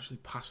ability to actually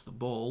pass the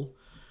ball.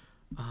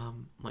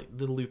 Like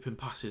the looping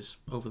passes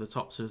over the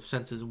tops of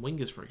centres and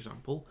wingers, for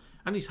example.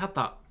 And he's had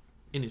that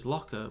in his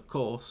locker, of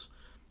course.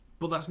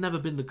 But that's never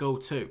been the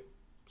go-to.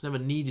 It's never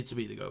needed to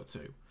be the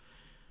go-to.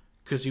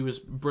 Because he was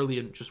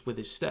brilliant just with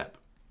his step.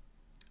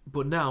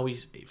 But now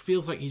it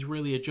feels like he's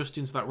really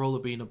adjusting to that role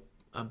of being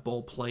a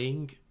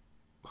ball-playing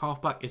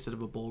halfback instead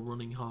of a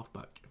ball-running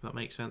halfback, if that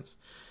makes sense.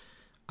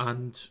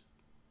 And,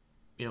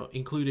 you know,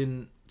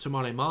 including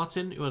Tamare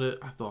Martin, who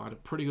I thought had a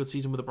pretty good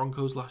season with the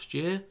Broncos last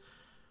year,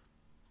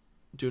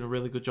 doing a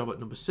really good job at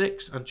number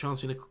 6, and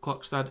Chauncey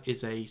Nickel-Klokstad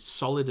is a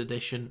solid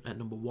addition at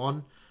number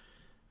 1,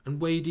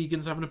 and Wade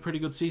Egan's having a pretty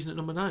good season at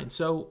number 9.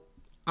 So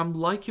I'm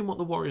liking what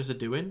the Warriors are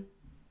doing.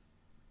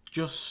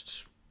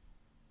 Just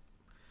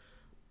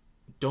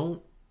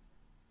don't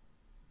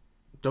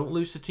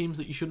lose to teams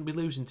that you shouldn't be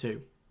losing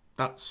to.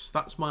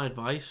 That's my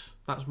advice.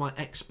 That's my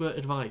expert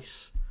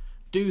advice.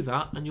 Do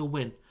that and you'll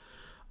win.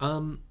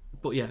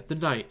 But yeah, the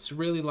Knights,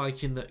 really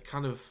liking that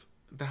kind of,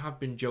 they have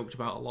been joked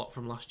about a lot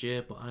from last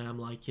year, but I am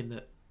liking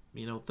that,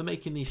 you know, they're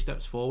making these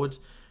steps forward.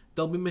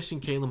 They'll be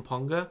missing Kalen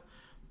Ponga.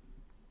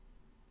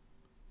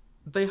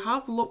 They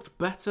have looked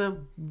better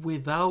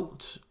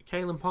without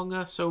Kalen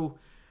Ponga, so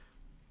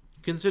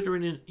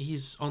considering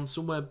he's on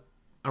somewhere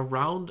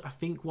around, I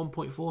think,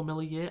 1.4 mil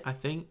a year, I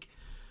think,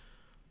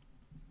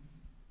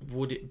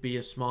 would it be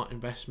a smart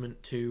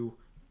investment to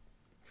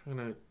kind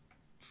of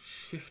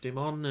shift him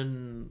on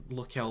and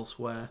look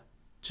elsewhere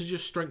to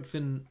just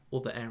strengthen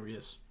other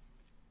areas?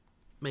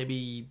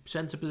 Maybe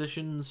centre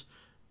positions,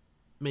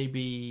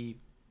 maybe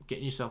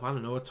getting yourself, I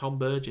don't know, a Tom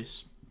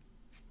Burgess.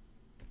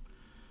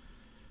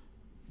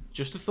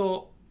 Just a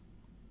thought,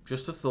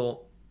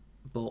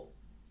 but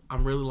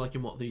I'm really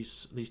liking what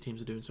these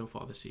teams are doing so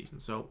far this season,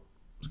 so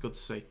it's good to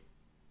see.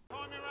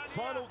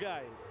 Final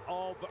game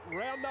of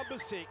round number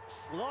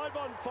 6, live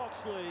on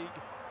Fox League.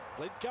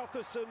 Clint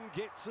Gutherson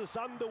gets us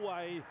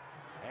underway,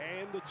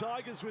 and the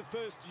Tigers with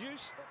first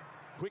use.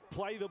 Quick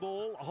play the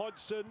ball,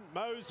 Hodgson,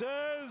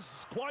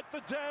 Moses, quite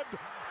the dab,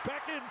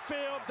 back in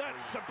field,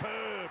 that's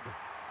superb.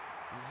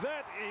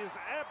 That is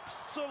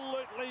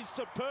absolutely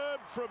superb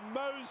from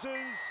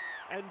Moses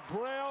and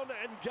Brown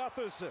and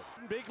Gutherson.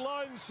 Big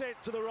line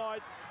set to the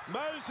right.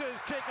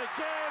 Moses kick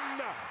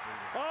again.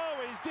 Oh,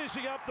 he's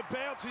dishing up the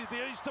bounce. He's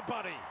the Easter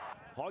Bunny.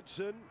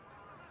 Hodgson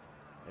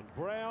and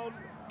Brown.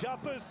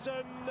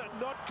 Gutherson,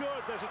 not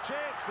good. There's a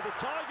chance for the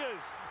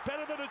Tigers.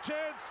 Better than a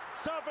chance.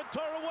 Stafford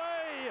tore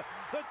away.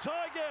 The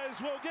Tigers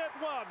will get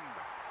one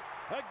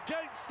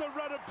against the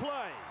run of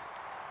play.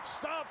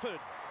 Stafford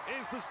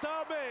is the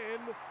star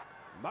man.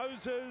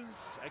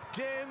 Moses,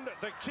 again,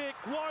 the kick.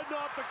 Why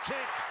not? The kick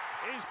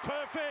is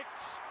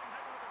perfect.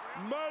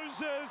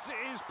 Moses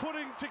is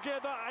putting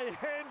together a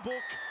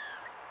handbook.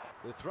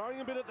 They're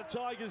throwing a bit at the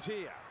Tigers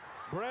here.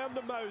 Brown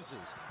to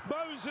Moses.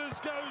 Moses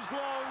goes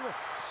long.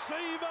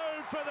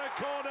 Sevo for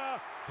the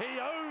corner. He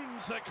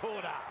owns the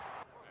corner.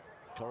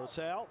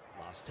 Coruscant,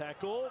 last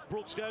tackle.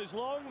 Brooks goes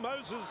long,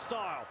 Moses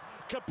style.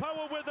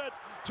 Kapoa with it.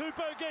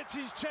 Tupou gets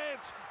his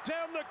chance.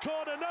 Down the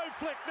corner, no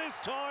flick this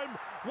time.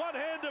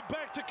 One-hander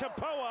back to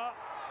Kapoa.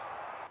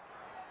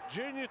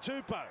 Junior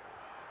Tupou.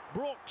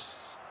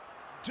 Brooks.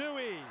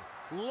 Dewey.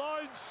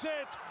 Line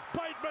set.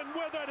 Bateman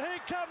with it.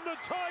 Here come the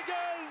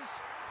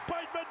Tigers.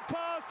 Bateman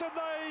passed and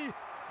they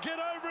get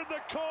over in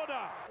the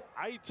corner.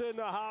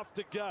 8.5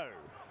 to go.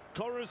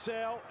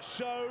 Coruscant,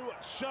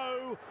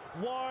 show,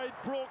 wide,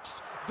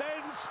 Brooks,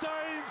 then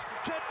Staines,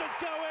 kept it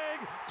going.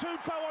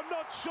 Tupou, I'm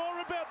not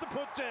sure about the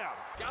put down.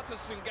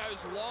 Gutherson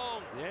goes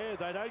long. Yeah,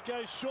 they don't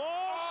go short.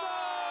 Oh!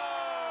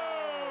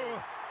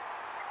 No!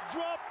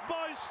 Dropped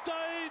by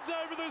Staines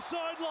over the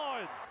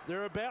sideline.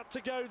 They're about to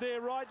go there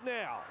right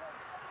now.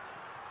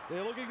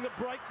 They're looking to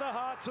break the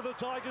hearts of the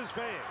Tigers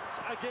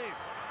fans. Again,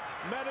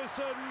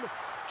 Madison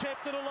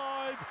kept it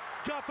alive.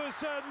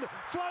 Gutherson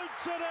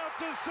floats it out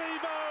to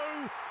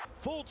Sivo.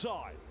 Full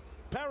time.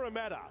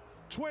 Parramatta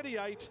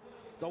 28.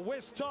 The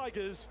West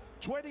Tigers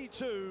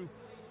 22.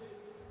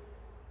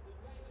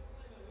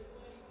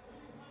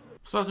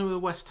 Starting with the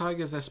West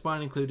Tigers, their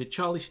spine included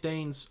Charlie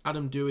Staines,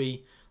 Adam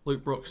Dewey,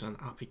 Luke Brooks and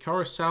Api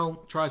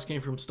Coruscant. Tries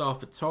came from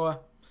Starford Toa,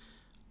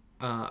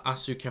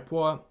 Asu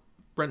Kepoa,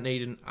 Brent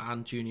Naden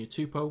and Junior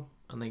Tupou.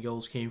 And their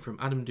goals came from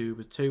Adam Dewey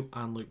with 2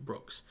 and Luke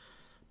Brooks.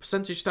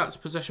 Percentage stats,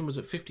 possession was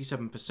at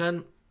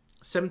 57%,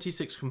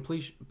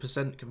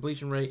 76%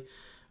 completion rate,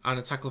 and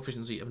a tackle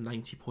efficiency of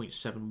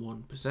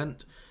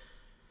 90.71%.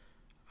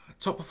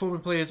 Top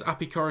performing players,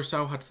 Api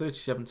Coruscant had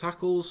 37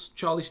 tackles,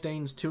 Charlie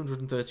Staines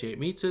 238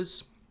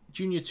 metres,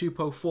 Junior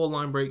Tupou 4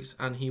 line breaks,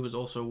 and he was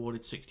also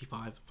awarded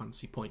 65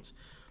 fantasy points.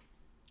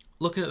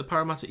 Looking at the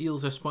Parramatta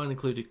Eels, their spine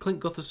included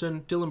Clint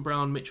Gutherson, Dylan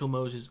Brown, Mitchell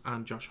Moses,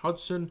 and Josh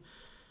Hodgson.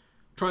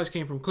 Tries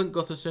came from Clint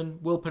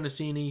Gutherson, Will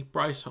Penasini,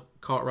 Bryce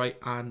Cartwright,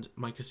 and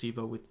Mike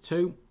Acevo with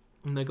 2.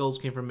 And their goals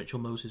came from Mitchell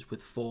Moses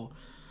with 4.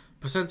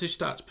 Percentage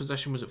stats,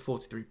 possession was at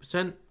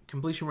 43%,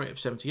 completion rate of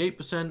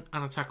 78%,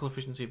 and a tackle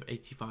efficiency of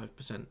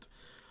 85%.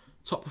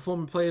 Top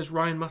performing players,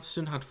 Ryan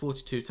Matheson had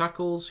 42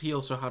 tackles, he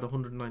also had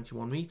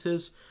 191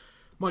 metres.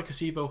 Mike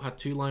Acevo had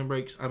 2 line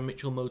breaks, and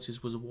Mitchell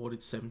Moses was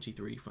awarded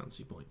 73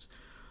 fantasy points.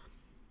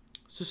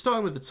 So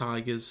starting with the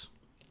Tigers,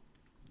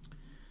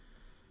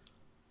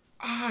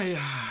 I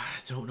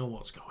don't know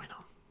what's going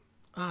on.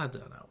 I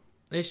don't know.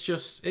 It's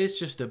just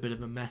a bit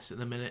of a mess at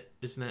the minute,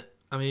 isn't it?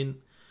 I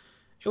mean,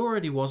 it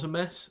already was a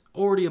mess.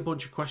 Already a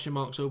bunch of question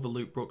marks over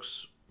Luke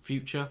Brooks'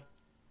 future.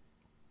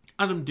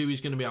 Adam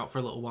Dewey's going to be out for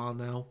a little while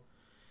now.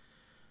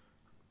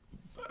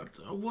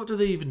 What do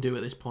they even do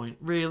at this point?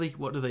 Really,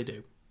 what do they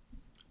do?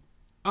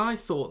 I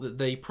thought that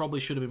they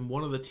probably should have been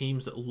one of the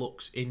teams that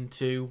looks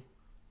into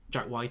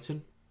Jack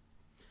Whiten.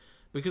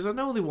 Because I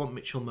know they want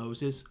Mitchell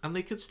Moses, and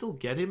they could still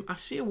get him. I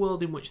see a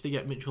world in which they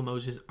get Mitchell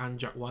Moses and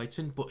Jack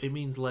Whiten, but it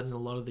means letting a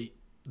lot of the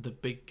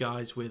big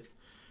guys with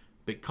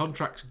big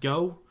contracts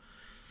go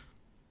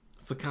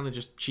for kind of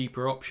just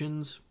cheaper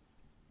options.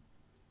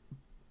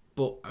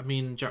 But I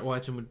mean, Jack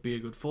Whiten would be a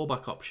good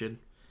fallback option.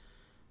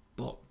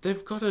 But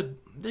they've got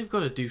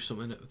to do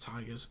something at the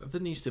Tigers. There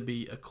needs to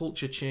be a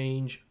culture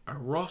change, a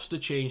roster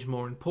change,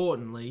 more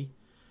importantly,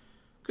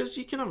 because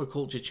you can have a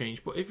culture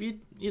change, but if if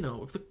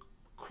the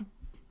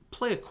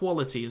player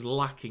quality is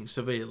lacking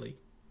severely,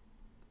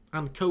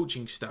 and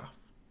coaching staff,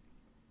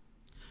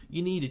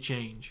 you need a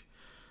change.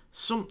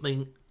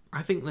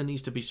 I think there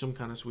needs to be some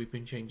kind of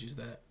sweeping changes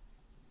there.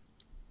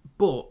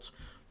 But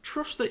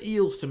trust the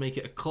Eels to make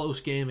it a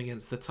close game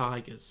against the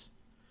Tigers.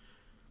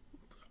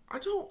 I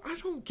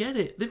don't get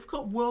it. They've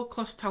got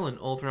world-class talent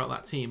all throughout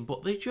that team,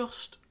 but they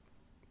just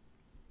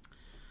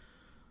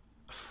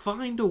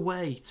find a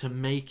way to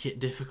make it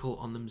difficult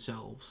on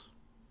themselves.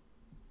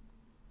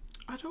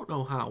 I don't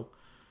know how.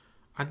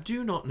 I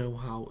do not know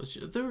how.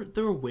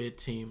 They're a weird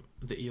team,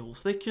 the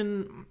Eels. They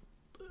can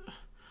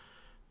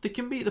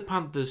beat the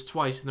Panthers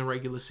twice in the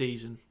regular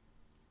season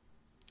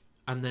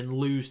and then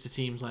lose to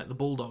teams like the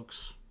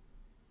Bulldogs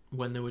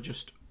when they were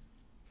just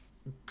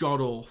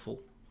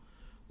god-awful.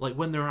 Like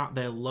when they're at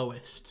their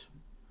lowest.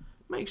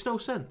 Makes no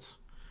sense.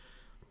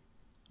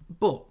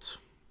 But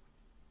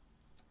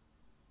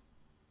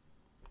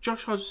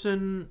Josh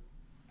Hodgson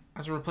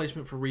as a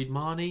replacement for Reid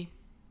Marnie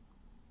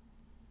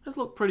has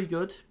looked pretty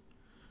good.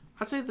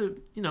 I'd say they're,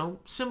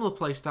 similar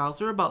play styles.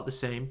 They're about the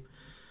same.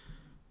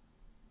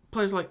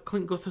 Players like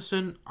Clint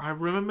Gutherson, I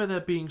remember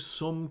there being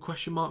some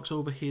question marks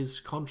over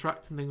his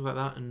contract and things like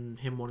that, and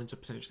him wanting to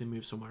potentially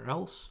move somewhere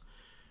else.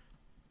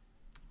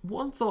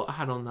 One thought I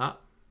had on that,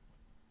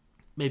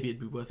 maybe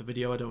it'd be worth a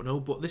video, I don't know,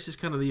 but this is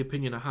kind of the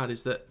opinion I had,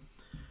 is that,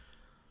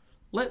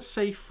 let's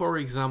say, for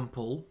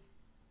example,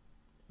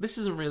 this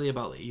isn't really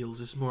about the Eels,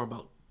 this is more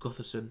about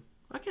Gutherson.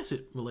 I guess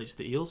it relates to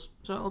the Eels,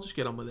 so I'll just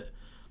get on with it.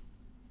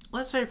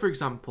 Let's say, for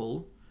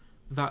example,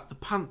 that the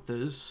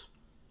Panthers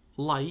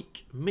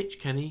like Mitch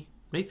Kenny,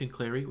 Nathan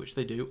Cleary, which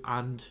they do,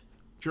 and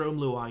Jerome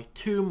Luai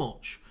too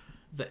much,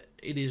 that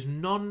it is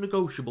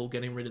non-negotiable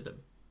getting rid of them.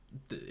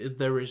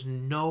 There is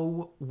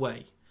no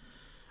way.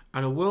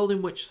 And a world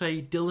in which,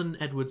 say, Dylan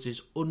Edwards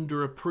is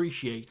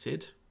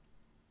underappreciated,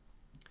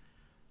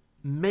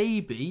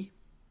 maybe,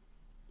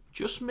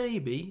 just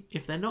maybe,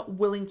 if they're not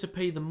willing to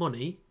pay the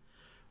money,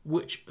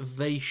 which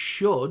they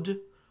should,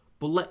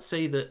 but let's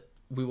say that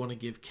we want to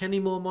give Kenny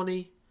more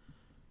money.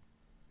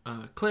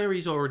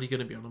 Cleary's already going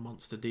to be on a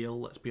monster deal,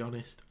 let's be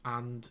honest,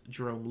 and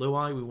Jerome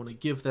Luai, we want to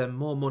give them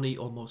more money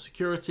or more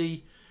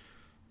security.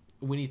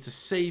 We need to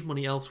save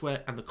money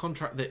elsewhere, and the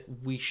contract that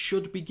we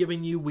should be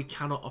giving you, we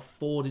cannot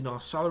afford in our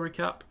salary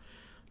cap.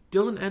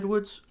 Dylan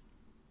Edwards,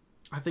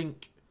 I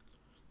think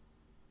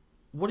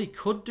what he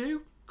could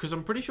do, because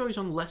I'm pretty sure he's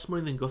on less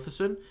money than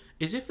Gutherson,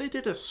 is if they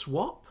did a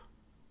swap,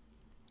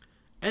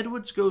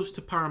 Edwards goes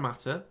to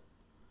Parramatta,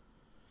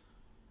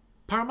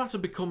 Parramatta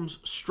becomes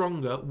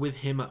stronger with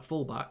him at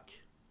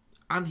fullback,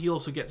 and he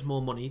also gets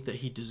more money that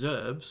he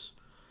deserves.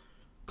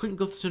 Clint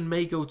Gutherson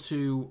may go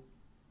to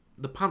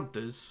the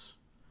Panthers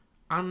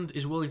and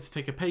is willing to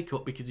take a pay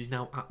cut because he's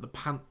now at the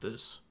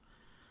Panthers.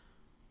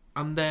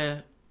 And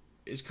there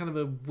is kind of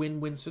a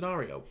win-win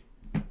scenario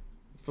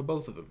for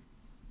both of them.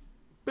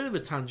 Bit of a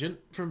tangent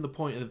from the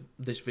point of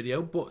this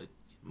video, but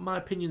my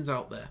opinion's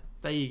out there.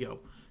 There you go.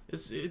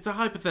 It's a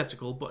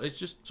hypothetical, but it's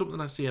just something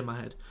I see in my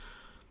head.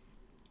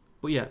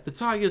 But yeah, the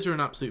Tigers are an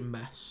absolute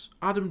mess.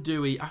 Adam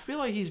Dewey, I feel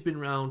like he's been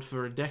around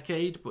for a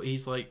decade, but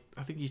he's like,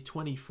 I think he's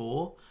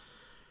 24.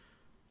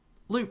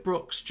 Luke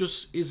Brooks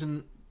just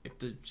isn't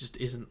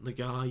the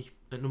guy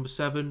at number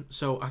 7.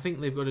 So I think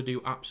they've got to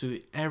do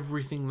absolutely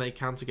everything they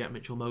can to get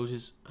Mitchell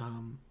Moses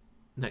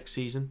next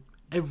season.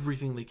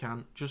 Everything they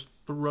can. Just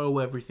throw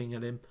everything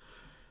at him.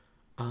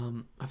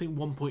 I think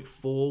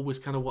 1.4 was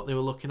kind of what they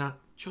were looking at.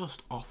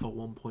 Just offer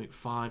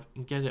 1.5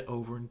 and get it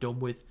over and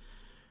done with.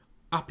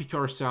 Api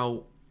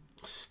Coruscant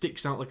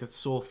sticks out like a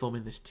sore thumb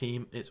in this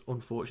team. It's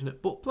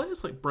unfortunate. But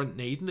players like Brent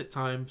Naden at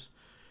times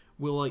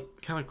will like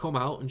kind of come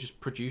out and just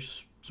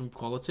produce some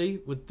quality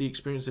with the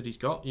experience that he's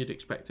got. You'd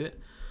expect it.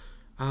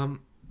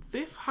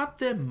 They've had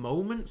their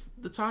moments,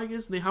 the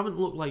Tigers. They haven't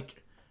looked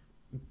like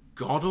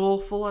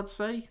god-awful, I'd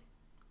say.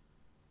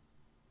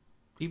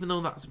 Even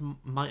though that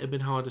might have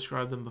been how I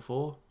described them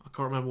before. I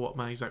can't remember what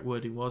my exact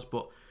wording was,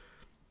 but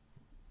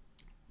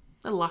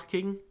they're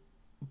lacking.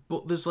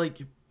 But there's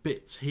like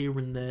bits here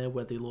and there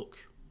where they look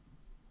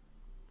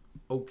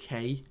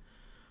okay.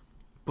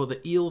 But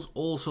the Eels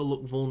also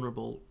look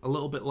vulnerable. A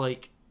little bit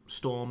like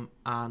Storm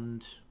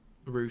and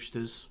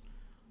Roosters.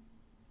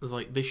 It's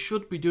like they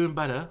should be doing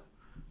better.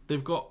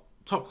 They've got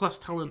top class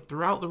talent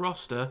throughout the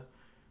roster,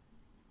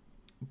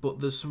 but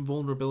there's some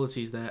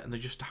vulnerabilities there, and they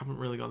just haven't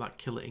really got that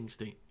killer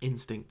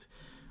instinct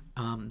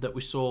that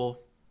we saw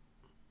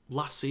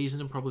last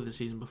season and probably the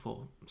season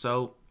before.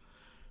 So,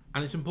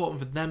 and it's important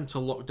for them to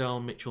lock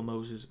down Mitchell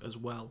Moses as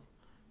well.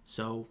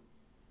 So,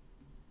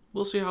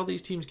 we'll see how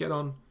these teams get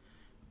on.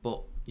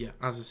 But yeah,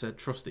 as I said,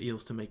 trust the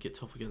Eels to make it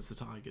tough against the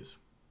Tigers.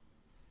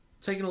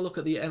 Taking a look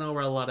at the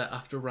NRL ladder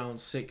after round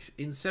 6.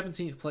 In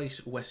 17th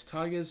place, West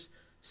Tigers.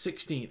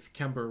 16th,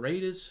 Canberra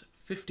Raiders.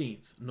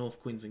 15th, North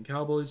Queensland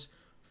Cowboys.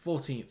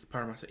 14th,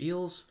 Parramatta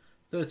Eels.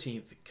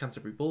 13th,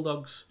 Canterbury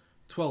Bulldogs.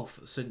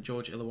 12th, St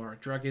George Illawarra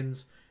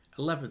Dragons.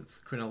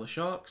 11th, Cronulla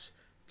Sharks.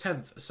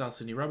 10th, South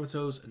Sydney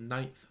Rabbitohs. And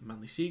 9th,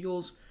 Manly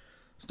Seagulls.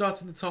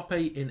 Starting the top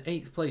 8 in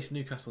 8th place,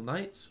 Newcastle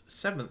Knights.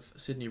 7th,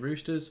 Sydney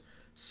Roosters.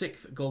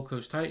 6th, Gold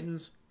Coast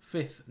Titans.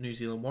 5th, New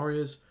Zealand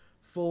Warriors.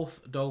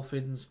 4th,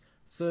 Dolphins.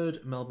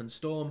 3rd, Melbourne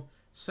Storm.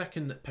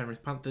 2nd,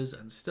 Penrith Panthers.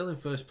 And still in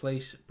 1st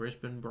place,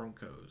 Brisbane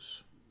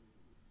Broncos.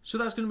 So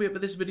that's going to be it for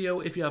this video.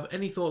 If you have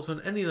any thoughts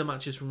on any of the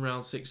matches from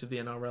round 6 of the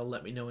NRL,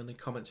 let me know in the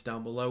comments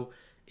down below.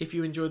 If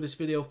you enjoyed this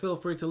video, feel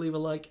free to leave a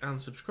like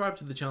and subscribe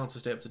to the channel to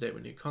stay up to date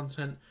with new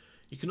content.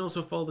 You can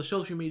also follow the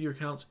social media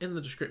accounts in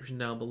the description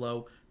down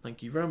below.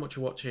 Thank you very much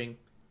for watching.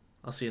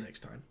 I'll see you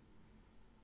next time.